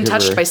not she's gonna been give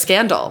touched her- by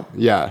scandal.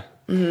 Yeah.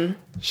 Mm-hmm.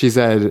 She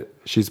said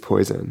she's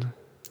poison.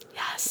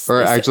 Yes.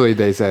 Or actually,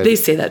 they said they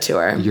say that to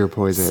her. you're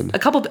poison.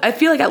 I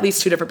feel like at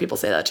least 2 different people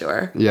say that to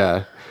her.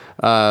 Yeah.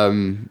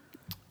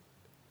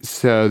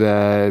 So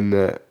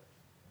then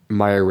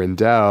Maya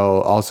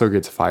Riddell also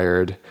gets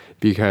fired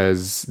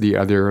because the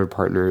other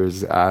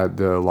partners at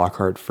the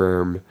Lockhart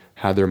firm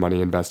had their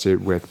money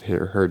invested with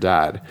her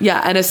dad.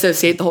 Yeah, and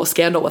associate the whole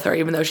scandal with her,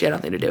 even though she had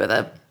nothing to do with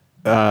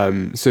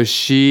it. So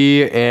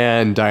she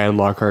and Diane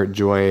Lockhart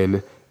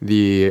join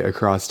the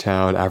across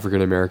town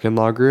African American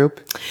law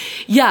group.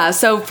 Yeah,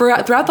 so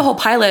throughout the whole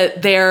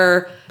pilot,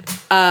 they're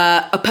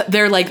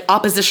like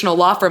oppositional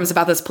law firms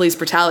about this police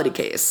brutality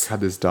case.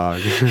 Had this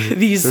dog.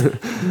 These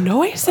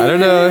noises. I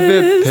don't know if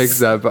it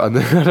picks up on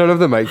the. I don't know if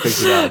the mic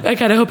picks it up. I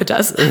kind of hope it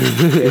does.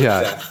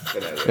 Yeah,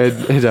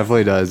 it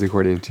definitely does,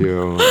 according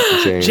to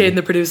Jane. Jane,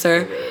 the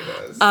producer.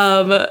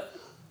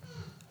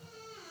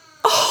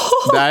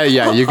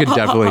 Yeah, you could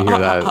definitely hear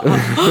that.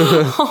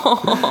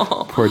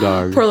 Poor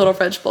dog. Poor little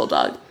French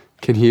bulldog.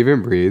 Can he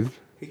even breathe?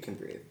 He can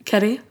breathe.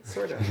 Can he?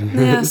 Sort of.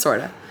 Yeah,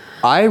 sort of.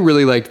 I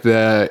really liked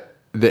the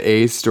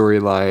A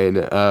storyline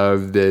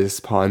of this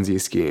Ponzi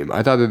scheme.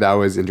 I thought that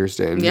was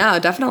interesting. Yeah,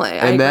 definitely.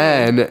 And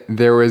then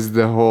there was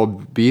the whole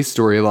B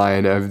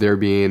storyline of there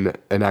being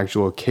an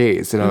actual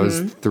case, and I was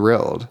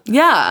thrilled.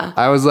 Yeah.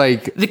 I was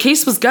like, The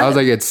case was good. I was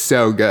like, it's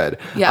so good.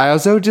 Yeah. I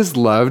also just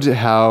loved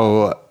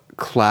how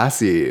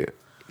classy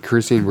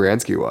Christine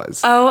Baranski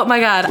was. Oh my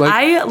God. Like-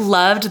 I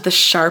loved the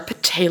sharp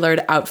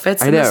tailored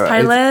outfits I in know. this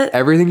pilot.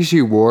 Everything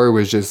she wore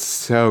was just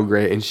so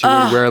great, and she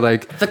would wear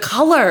like The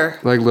color.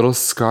 little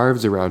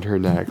scarves around her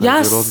neck,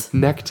 Yes. like little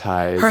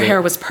neckties. Her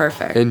hair was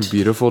perfect. and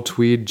beautiful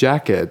tweed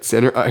jackets,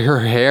 and her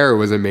hair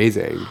was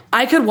amazing.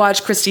 I could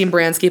watch Christine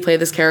Baranski play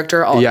this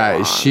character all Yeah, day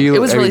long. she- It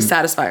was I really mean-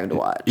 satisfying to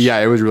watch. Yeah,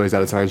 it was really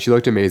satisfying. She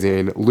looked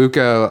amazing.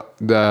 Luca,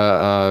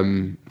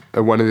 the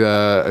one of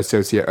the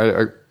associate.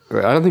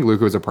 I don't think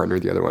Luca was a partner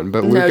with the other one,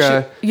 but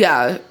Luca.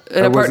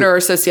 And a partner or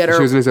associate.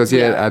 She was an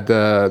associate yeah. at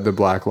the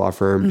black law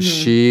firm.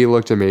 She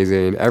looked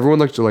amazing. Everyone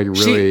looked like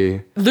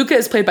really Luca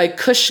is played by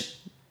Cush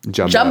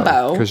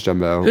Jumbo. Cush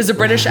Jumbo. who's a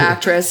British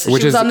actress.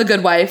 She was on The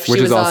Good Wife. Which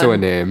She is was also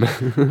on, a name.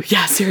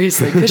 Yeah,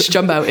 seriously. Cush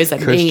Jumbo is a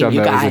Cush name, Jumbo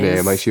you is guys. a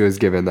name. Like she was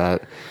given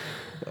that.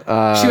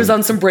 She was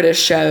on some British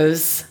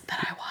shows that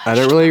I watched. I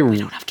don't really. We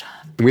don't have to.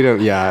 We don't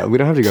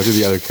have to go through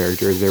the other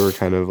characters. They were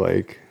kind of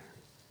like,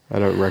 I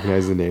don't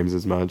recognize the names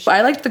as much. But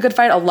I liked The Good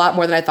Fight a lot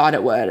more than I thought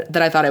it would.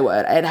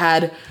 It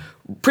had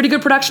pretty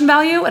good production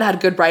value. It had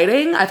good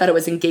writing. I thought it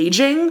was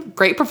engaging.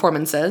 Great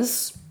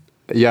performances.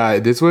 Yeah,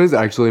 this was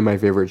actually my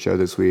favorite show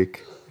this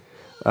week.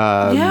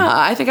 Yeah,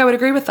 I think I would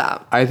agree with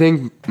that. I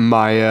think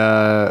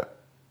Maya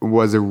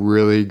was a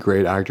really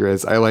great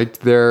actress. I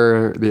liked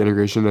the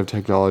integration of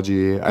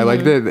technology. I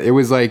liked that it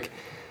was like,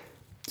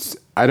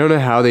 I don't know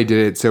how they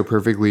did it so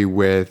perfectly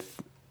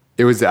with,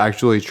 it was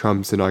actually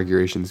Trump's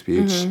inauguration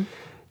speech,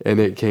 and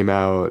it came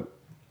out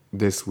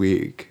this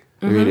week.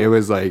 I mean, it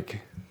was like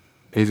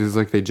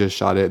they just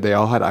shot it. They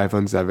all had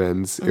iPhone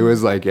 7s. It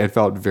was like, it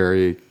felt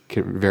very,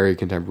 very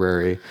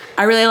contemporary.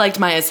 I really liked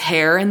Maya's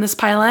hair in this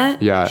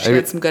pilot. Yeah. She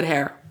had some good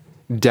hair.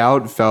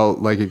 Doubt felt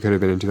like it could have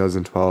been in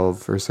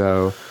 2012 or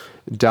so.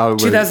 Doubt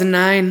was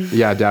 2009.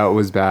 Yeah, Doubt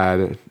was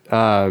bad.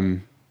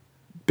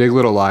 Big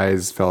Little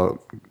Lies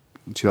felt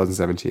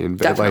 2017,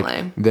 but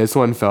Definitely. like this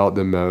one felt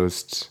the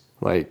most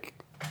like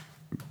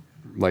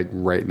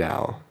right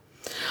now.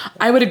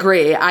 I would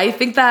agree. I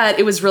think that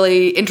it was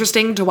really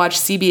interesting to watch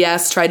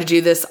CBS try to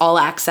do this all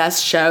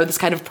access show, this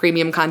kind of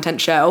premium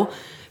content show.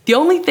 The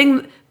only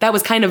thing that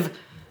was kind of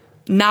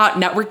not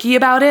networky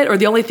about it, or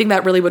the only thing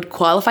that really would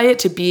qualify it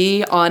to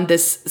be on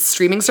this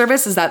streaming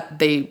service, is that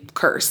they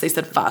curse. They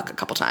said fuck a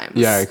couple times.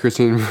 Yeah,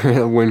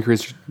 when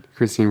Christine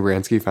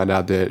Baranski found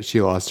out that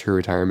she lost her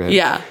retirement,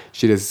 yeah,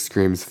 she just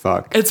screams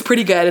fuck. It's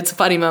pretty good. It's a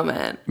funny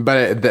moment.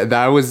 But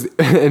that was,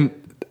 and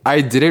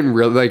I didn't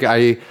really, like,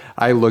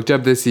 I looked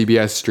up the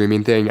CBS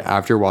streaming thing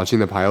after watching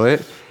the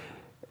pilot,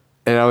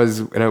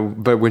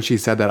 but when she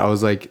said that, I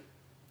was like,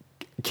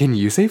 can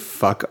you say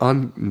fuck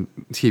on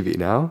TV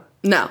now?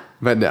 No.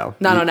 But no.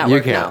 Not on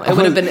network. You can't. No. It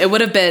would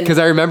have been. Because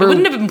I remember. It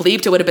wouldn't have been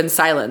bleeped. It would have been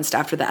silenced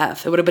after the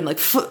F. It would have been like.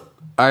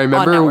 I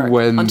remember network,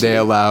 when they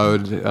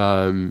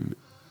TV.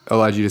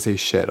 allowed you to say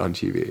shit on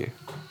TV.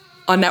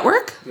 On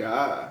network?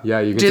 Yeah.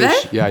 Yeah, you can Do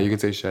say they? Yeah, you can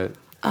say shit.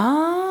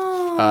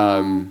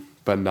 Oh.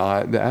 But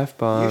not the F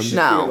bomb. You should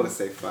No. be able to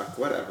say fuck,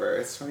 whatever.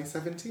 It's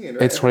 2017,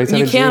 right? It's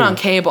 2017. You can on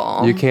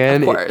cable. You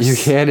can. Of course. You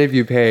can if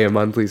you pay a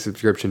monthly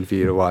subscription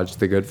fee to watch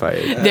The Good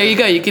Fight. There you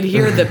go. You can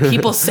hear the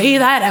people say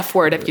that F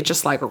word if you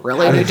just like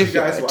really How need did to you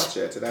hear guys it. watch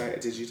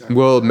it? Did you talk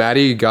Well,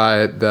 Maddie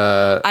got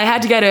the. I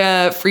had to get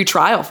a free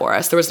trial for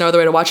us. There was no other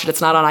way to watch it.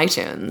 It's not on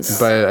iTunes.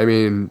 But I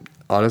mean,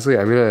 honestly,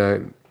 I'm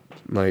gonna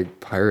like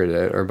pirate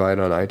it or buy it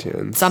on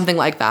iTunes. Something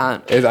like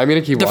that. I'm gonna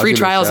keep The watching free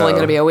trial is only show.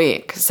 going to be a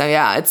week. So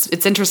yeah,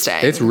 it's interesting.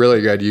 It's really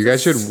good. You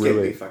guys should Skimpy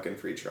really. fucking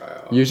free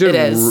trial. You should.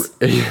 It is.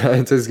 Yeah,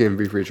 it's a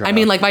skimpy free trial. I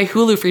mean, like my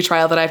Hulu free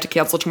trial that I have to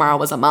cancel tomorrow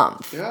was a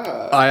month.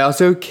 Yeah. I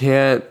also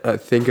can't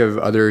think of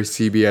other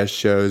CBS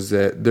shows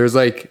that there's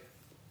like.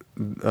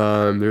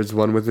 There's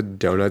one with the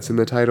donuts in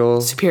the title.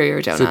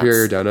 Superior Donuts.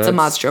 Superior Donuts. It's a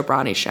Maz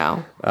Jobrani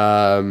show.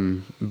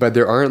 But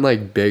there aren't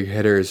like big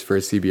hitters for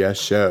CBS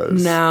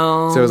shows.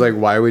 No. So it's like,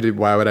 why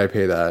would I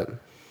pay that?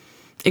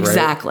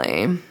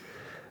 Exactly.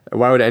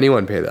 Why would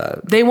anyone pay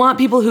that? They want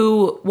people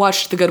who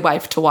watched The Good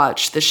Wife to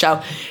watch the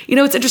show. You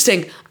know, it's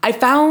interesting. I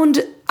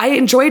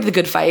enjoyed The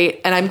Good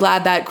Fight, and I'm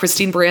glad that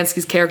Christine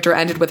Baranski's character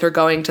ended with her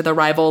going to the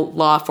rival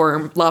law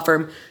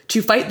firm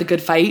to fight the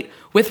good fight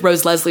with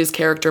Rose Leslie's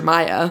character,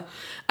 Maya.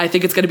 I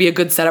think it's going to be a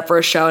good setup for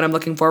a show, and I'm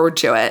looking forward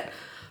to it.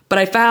 But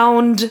I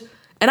found,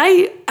 and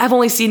I have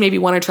only seen maybe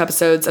 1 or 2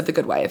 episodes of The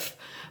Good Wife,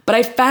 but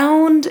I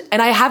found,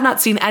 and I have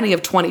not seen any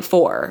of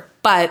 24,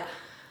 but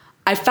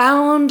I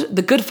found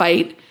The Good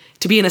Fight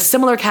to be in a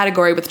similar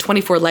category with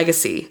 24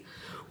 Legacy,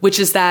 which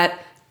is that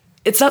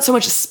it's not so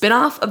much a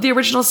spin-off of the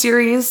original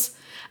series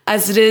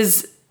as it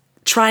is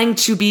trying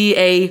to be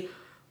a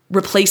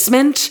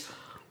replacement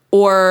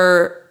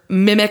or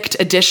mimicked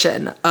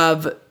edition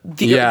of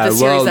the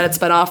series that it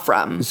spun off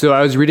from. So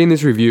I was reading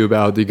this review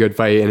about The Good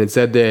Fight, and it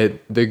said that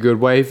The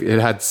Good Wife, it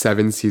had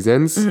 7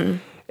 seasons. Mm-hmm.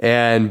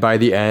 And by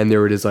the end, they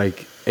were just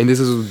like, and this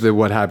is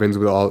what happens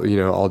with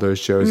all those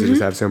shows that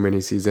just have so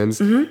many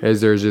seasons,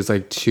 is there's just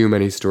like too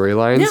many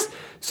storylines. Yeah.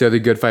 So The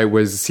Good Fight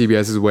was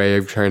CBS's way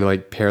of trying to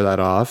like pair that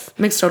off.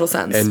 Makes total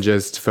sense. And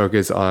just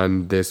focus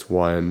on this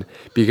one.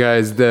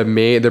 Because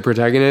the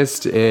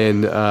protagonist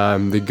in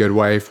The Good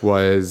Wife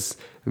was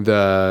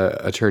the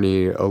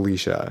attorney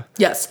Alicia.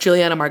 Yes,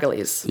 Juliana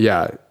Margulies.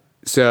 Yeah.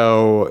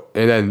 So,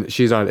 and then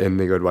she's not in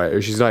The Good Wife,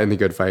 or she's not in The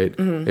Good Fight.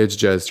 It's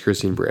just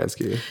Christine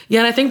Baranski.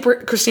 Yeah, and I think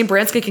Christine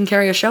Baranski can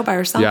carry a show by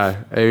herself.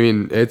 Yeah. I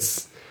mean,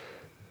 it's,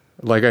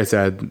 like I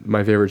said,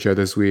 my favorite show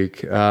this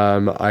week.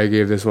 I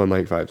gave this one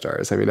like 5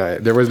 stars. I mean,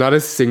 there was not a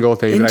single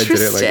thing that I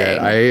didn't like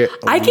it.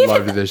 I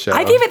loved this show.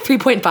 I gave it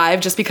 3.5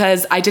 just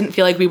because I didn't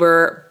feel like we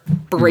were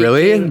breaking.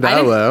 Really?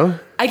 That low?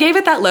 I gave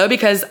it that low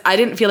because I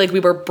didn't feel like we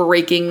were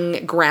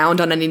breaking ground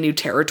on any new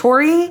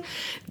territory.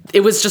 It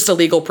was just a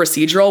legal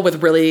procedural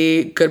with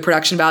really good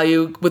production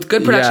value,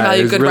 good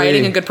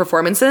writing, and good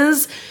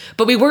performances.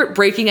 But we weren't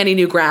breaking any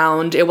new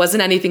ground. It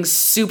wasn't anything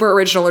super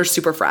original or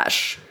super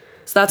fresh.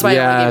 So that's why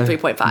I only gave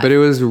it 3.5. But it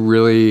was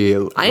really...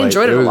 I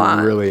enjoyed it a lot.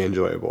 It was really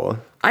enjoyable.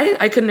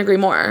 I couldn't agree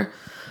more.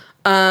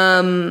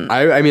 I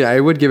mean, I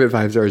would give it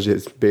 5 stars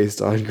just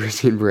based on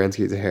Christine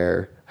Baranski's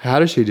hair. How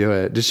does she do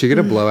it? Does she get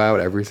a blowout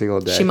every single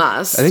day? She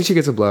must. I think she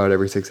gets a blowout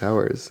every 6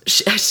 hours.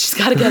 She's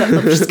got to get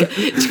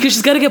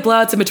she's got to get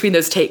blowouts in between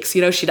those takes.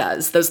 You know she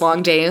does those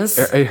long days.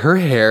 Her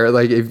hair,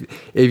 like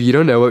if you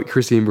don't know what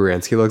Christine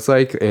Baranski looks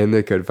like in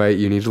The Good Fight,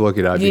 you need to look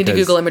it up. You need to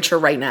Google image her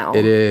right now.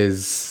 It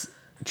is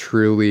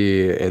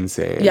truly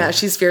insane. Yeah,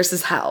 she's fierce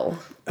as hell.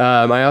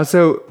 I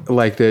also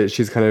like that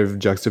she's kind of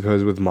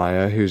juxtaposed with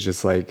Maya, who's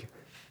just like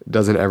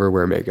doesn't ever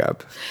wear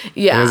makeup.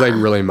 Yeah, and is like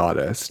really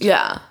modest.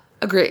 Yeah.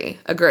 Agree.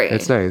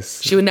 It's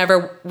nice. She would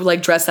never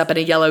like dress up in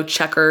a yellow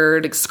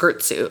checkered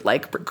skirt suit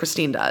like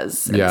Christine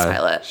does in this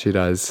pilot. She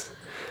does.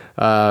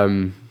 Yeah,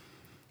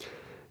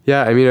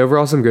 I mean,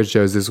 overall some good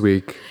shows this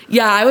week.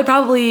 Yeah, I would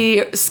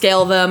probably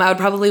scale them. I would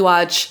probably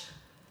watch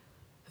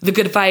The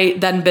Good Fight,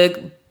 then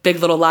Big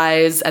Little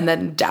Lies, and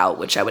then Doubt,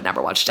 which I would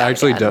never watch Doubt. I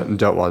actually again.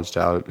 don't watch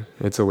Doubt.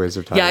 It's a waste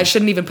of time. Yeah, I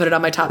shouldn't even put it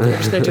on my top 3. I'm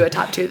just going to do a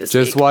top 2 this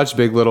week. Just watch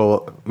The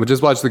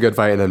Good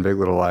Fight and then Big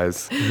Little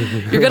Lies.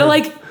 You're going to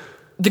like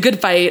The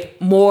Good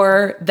Fight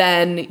more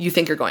than you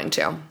think you're going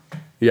to.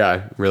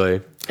 Yeah,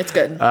 really. It's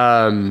good.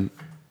 I'd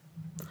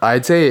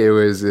say it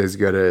was as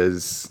good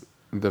as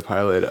the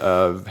pilot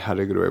of How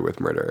to Get Away with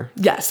Murder.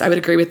 Yes, I would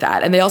agree with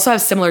that. And they also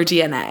have similar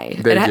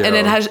DNA.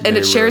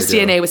 It shares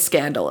DNA with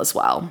Scandal as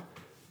well.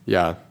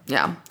 Yeah.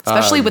 Yeah.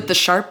 Especially with the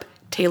sharp,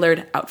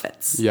 tailored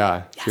outfits.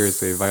 Yeah, yes.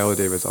 Seriously. Viola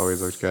Davis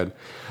always looked good.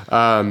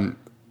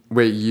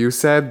 Wait, you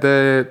said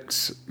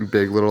that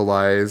Big Little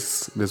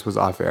Lies, this was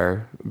off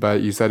air,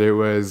 but you said it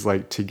was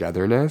like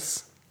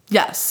Togetherness?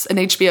 Yes, an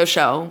HBO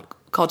show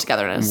called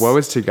Togetherness. What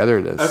was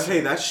Togetherness?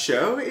 Okay, that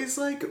show is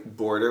like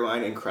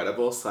borderline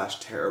incredible /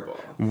 terrible.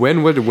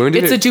 When did it come out?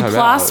 It's a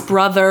Duplass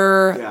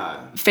brother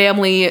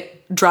family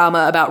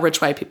drama about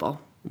rich white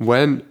people.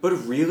 When? But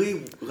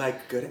really,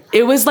 like, good.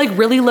 It was like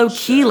really low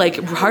key,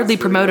 like hardly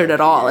promoted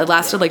at all. It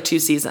lasted like 2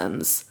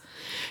 seasons.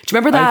 Do you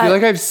remember that? I feel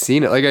like I've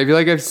seen it. Like, I feel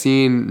like I've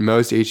seen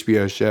most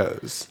HBO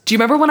shows. Do you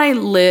remember when I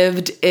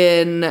lived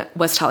in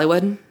West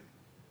Hollywood?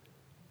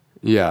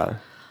 Yeah.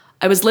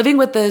 I was living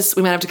with this,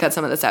 we might have to cut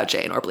some of this out,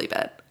 Jane, or believe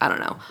it. I don't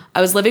know.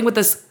 I was living with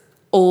this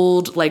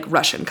old, like,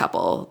 Russian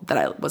couple that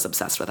I was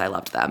obsessed with. I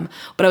loved them.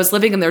 But I was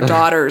living in their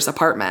daughter's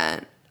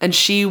apartment, and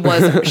she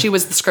was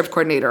the script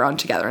coordinator on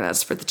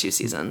Togetherness for the 2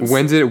 seasons.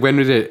 When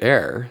did it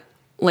air?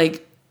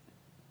 Like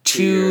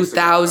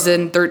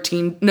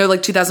 2013, no,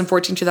 like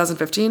 2014,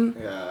 2015.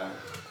 Yeah.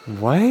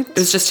 What? It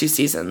was just 2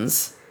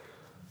 seasons.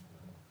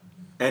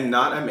 And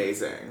not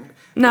amazing.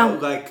 No.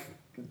 But, like,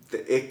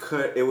 it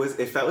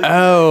felt like...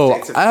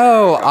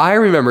 I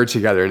remember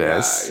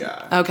Togetherness.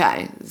 Yeah.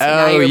 Okay. So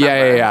now you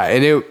remember. Yeah.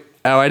 And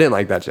I didn't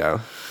like that show.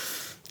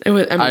 It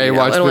was, I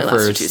watched it only the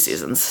lasted first 2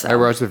 seasons. So. I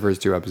watched the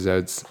first 2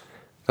 episodes.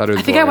 Thought it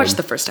was I think boring. I watched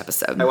the first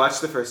episode. I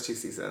watched the first 2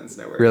 seasons.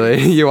 No worries.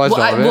 Really? You watched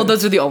all of it? Well,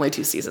 those were the only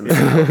 2 seasons.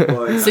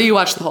 Well, yeah. So you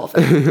watched the whole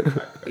thing.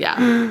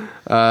 Yeah.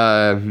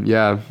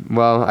 Yeah.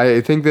 Well,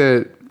 I think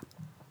that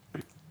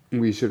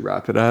we should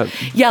wrap it up.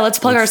 Yeah, let's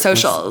plug our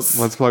socials.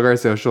 Let's plug our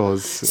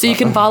socials. So you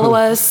can follow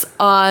us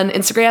on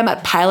Instagram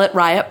at Pilot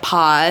Riot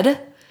Pod.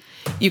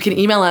 You can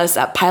email us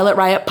at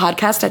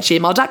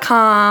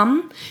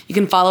pilotriotpodcast@gmail.com. You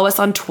can follow us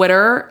on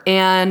Twitter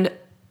and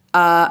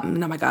oh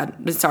my God.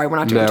 Sorry, we're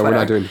not doing Twitter. No, we're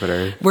not doing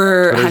Twitter.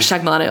 We're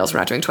 #millennials. We're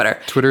not doing Twitter.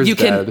 Twitter's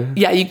dead.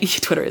 Yeah,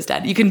 Twitter is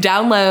dead. You can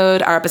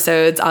download our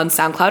episodes on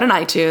SoundCloud and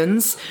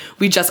iTunes.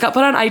 We just got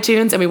put on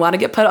iTunes and we want to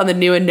get put on the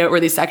new and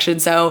noteworthy section.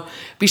 So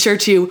be sure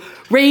to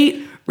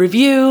rate,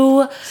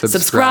 review,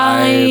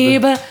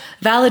 subscribe,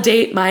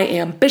 validate my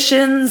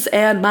ambitions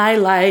and my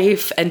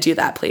life, and do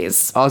that,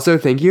 please. Also,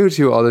 thank you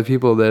to all the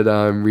people that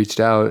reached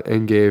out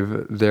and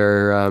gave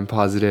their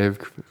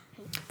positive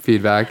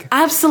feedback.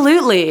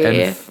 Absolutely.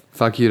 And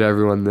fuck you to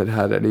everyone that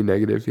had any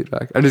negative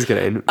feedback. I'm just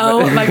kidding.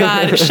 Oh my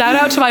God. Shout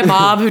out to my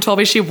mom who told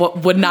me she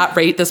would not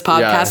rate this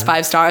podcast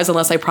 5 stars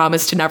unless I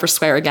promised to never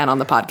swear again on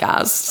the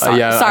podcast.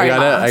 Sorry,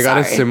 I got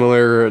a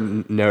similar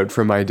note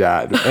from my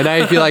dad. And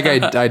I feel like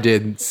I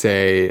did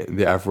say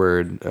the F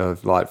word a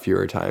lot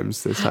fewer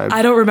times this time.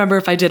 I don't remember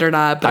if I did or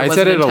not, but I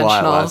said it a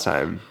lot last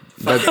time.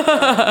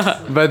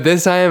 But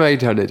this time I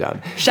toned it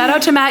down. Shout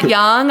out to Matt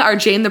Young, our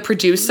Jane the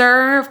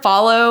producer.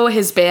 Follow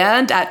his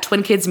band at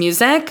Twin Kids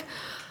Music.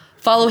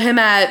 Follow him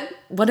at,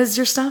 what is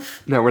your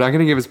stuff? No, we're not going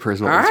to give his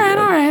personal Instagram.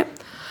 All right.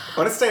 I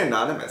want to stay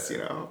anonymous, you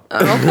know.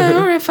 Okay,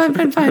 all right,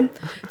 fine.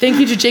 Thank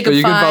you to Jacob But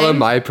you Fine. can follow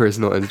my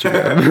personal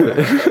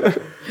Instagram.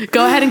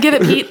 Go ahead and give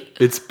it, Pete.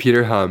 It's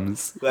Peter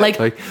Hums. Like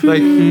I'm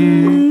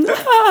going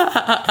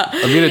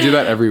to do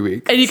that every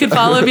week. And you can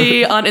follow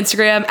me on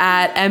Instagram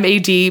at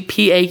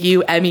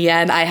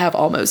MADPAUMEN. I have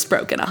almost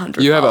broken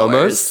 100 You have followers.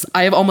 almost?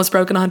 I have almost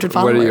broken 100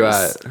 followers. What are you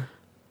at?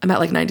 I'm at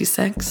like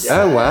 96.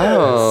 Oh,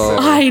 wow.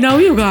 I know,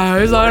 you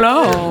guys. I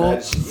know.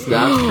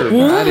 Snaps for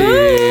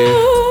Patty.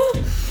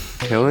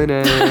 Killing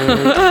it.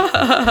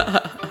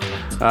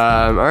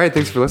 All right.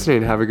 Thanks for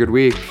listening. Have a good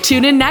week.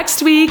 Tune in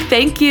next week.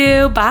 Thank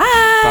you. Bye.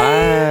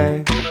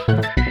 Bye.